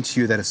confirming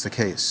to you that it's the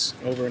case.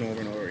 Over and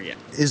over and over, yeah.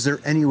 Is there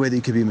any way that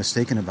you could be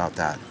mistaken about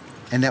that?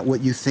 And that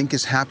what you think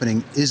is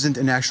happening isn't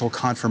an actual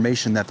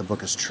confirmation that the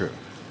book is true?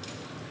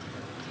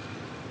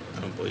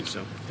 I don't believe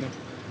so. No.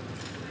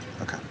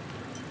 Okay.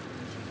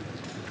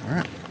 All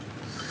right.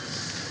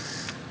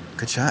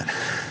 Good shot.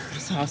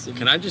 That's awesome.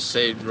 Can I just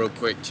say real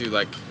quick, too,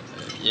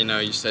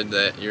 you said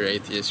that you're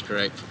atheist,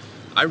 correct?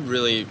 I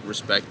really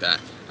respect that.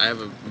 I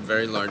have a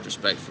very large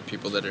respect for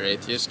people that are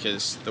atheists,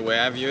 because the way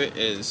I view it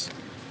is,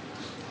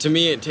 to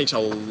me, it takes a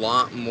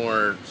lot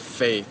more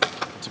faith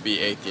to be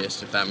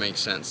atheist, if that makes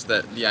sense.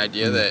 That the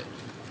idea that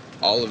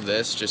all of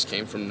this just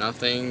came from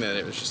nothing, that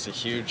it was just a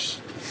huge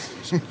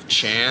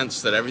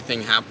chance, that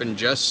everything happened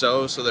just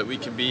so that we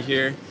could be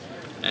here,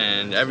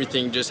 and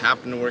everything just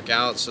happened to work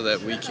out so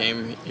that we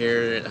came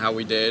here how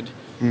we did.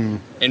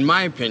 In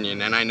my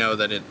opinion, and I know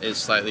that it is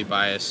slightly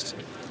biased,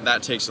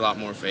 that takes a lot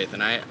more faith,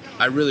 and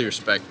I really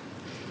respect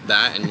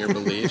that and your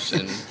beliefs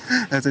and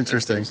that's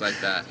interesting. And things like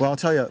that. Well, I'll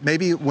tell you,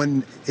 maybe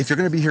if you're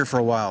going to be here for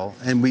a while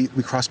and we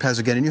cross paths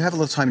again and you have a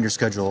little time in your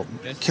schedule,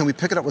 can we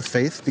pick it up with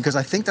faith? Because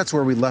I think that's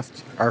where we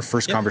left our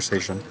first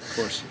conversation. Of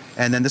course.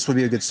 And then this would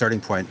be a good starting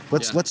point.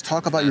 Let's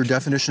talk about your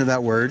definition of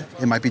that word.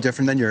 It might be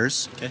different than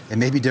yours. Okay. It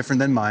may be different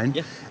than mine.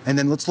 Yeah. And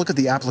then let's look at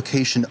the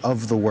application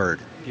of the word.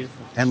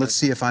 Beautiful. And let's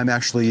see if I'm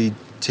actually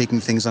taking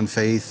things on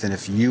faith and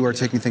if you are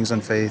taking things on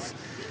faith.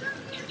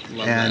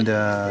 Love and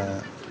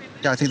that.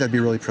 I think that'd be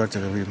really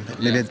productive.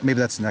 Maybe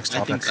that's the next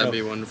topic. I think so. That'd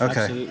be wonderful.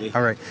 Okay. Absolutely.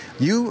 All right.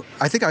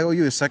 I think I owe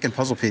you a second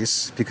puzzle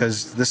piece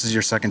because this is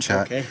your second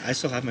chat. Okay, I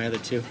still have my other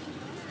two.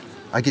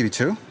 I gave you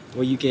two?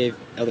 Well, you gave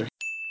Elder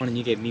one and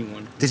you gave me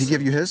one. Did he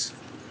give you his?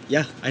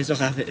 Yeah, I still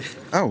have it.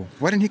 Oh,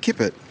 why didn't he keep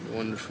it?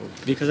 Wonderful.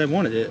 Because I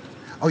wanted it.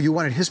 Oh, you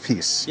wanted his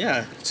piece?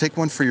 Yeah. Take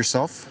one for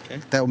yourself.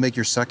 Okay. That will make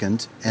your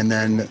second. And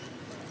then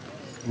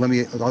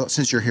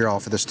since you're here, I'll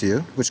offer this to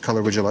you. Which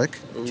color would you like?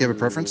 Do you have a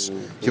preference?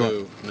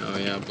 Blue.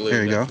 Blue.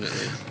 There you go.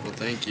 Definitely. Well,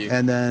 thank you.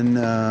 And then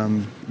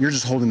you're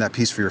just holding that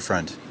piece for your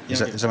friend. Is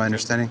that my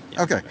understanding?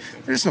 Yeah. Okay.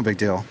 It's no big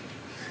deal.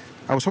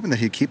 I was hoping that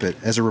he'd keep it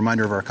as a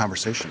reminder of our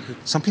conversation.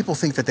 Some people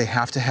think that they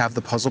have to have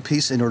the puzzle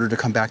piece in order to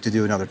come back to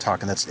do another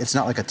talk, and it's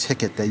not like a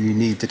ticket that you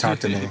need to talk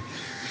to me.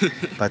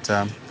 But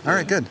all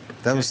right, good.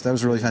 That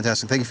was really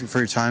fantastic. Thank you for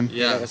your time.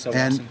 Yeah. That was so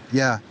And awesome.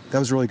 yeah, that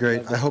was really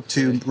great. I hope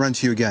to run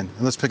to you again,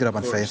 and let's pick it up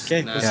on faith.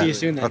 Okay, we'll see you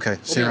soon then. Okay,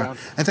 see you around.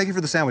 And thank you for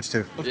the sandwich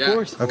too. Of Yeah.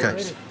 course.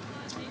 Okay.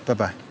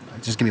 Bye-bye.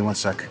 Just give me 1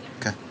 sec.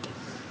 Okay. All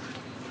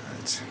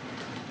right.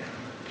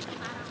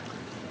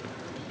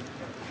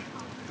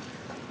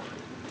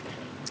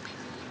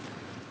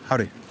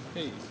 Howdy.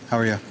 Hey, How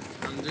are you?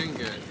 I'm doing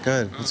good.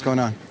 Good. What's going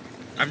on?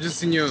 I've just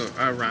seen you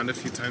around a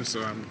few times,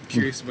 so I'm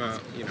curious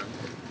about,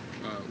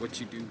 what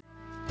you do.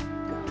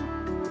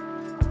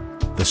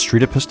 The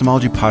Street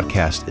Epistemology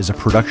Podcast is a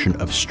production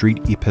of Street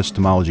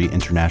Epistemology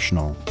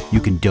International. You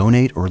can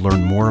donate or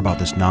learn more about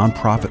this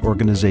nonprofit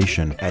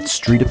organization at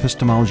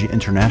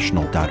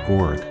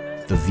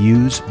streetepistemologyinternational.org. The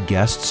views,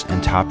 guests,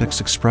 and topics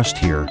expressed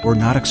here or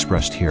not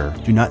expressed here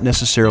do not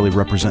necessarily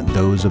represent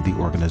those of the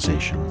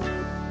organization.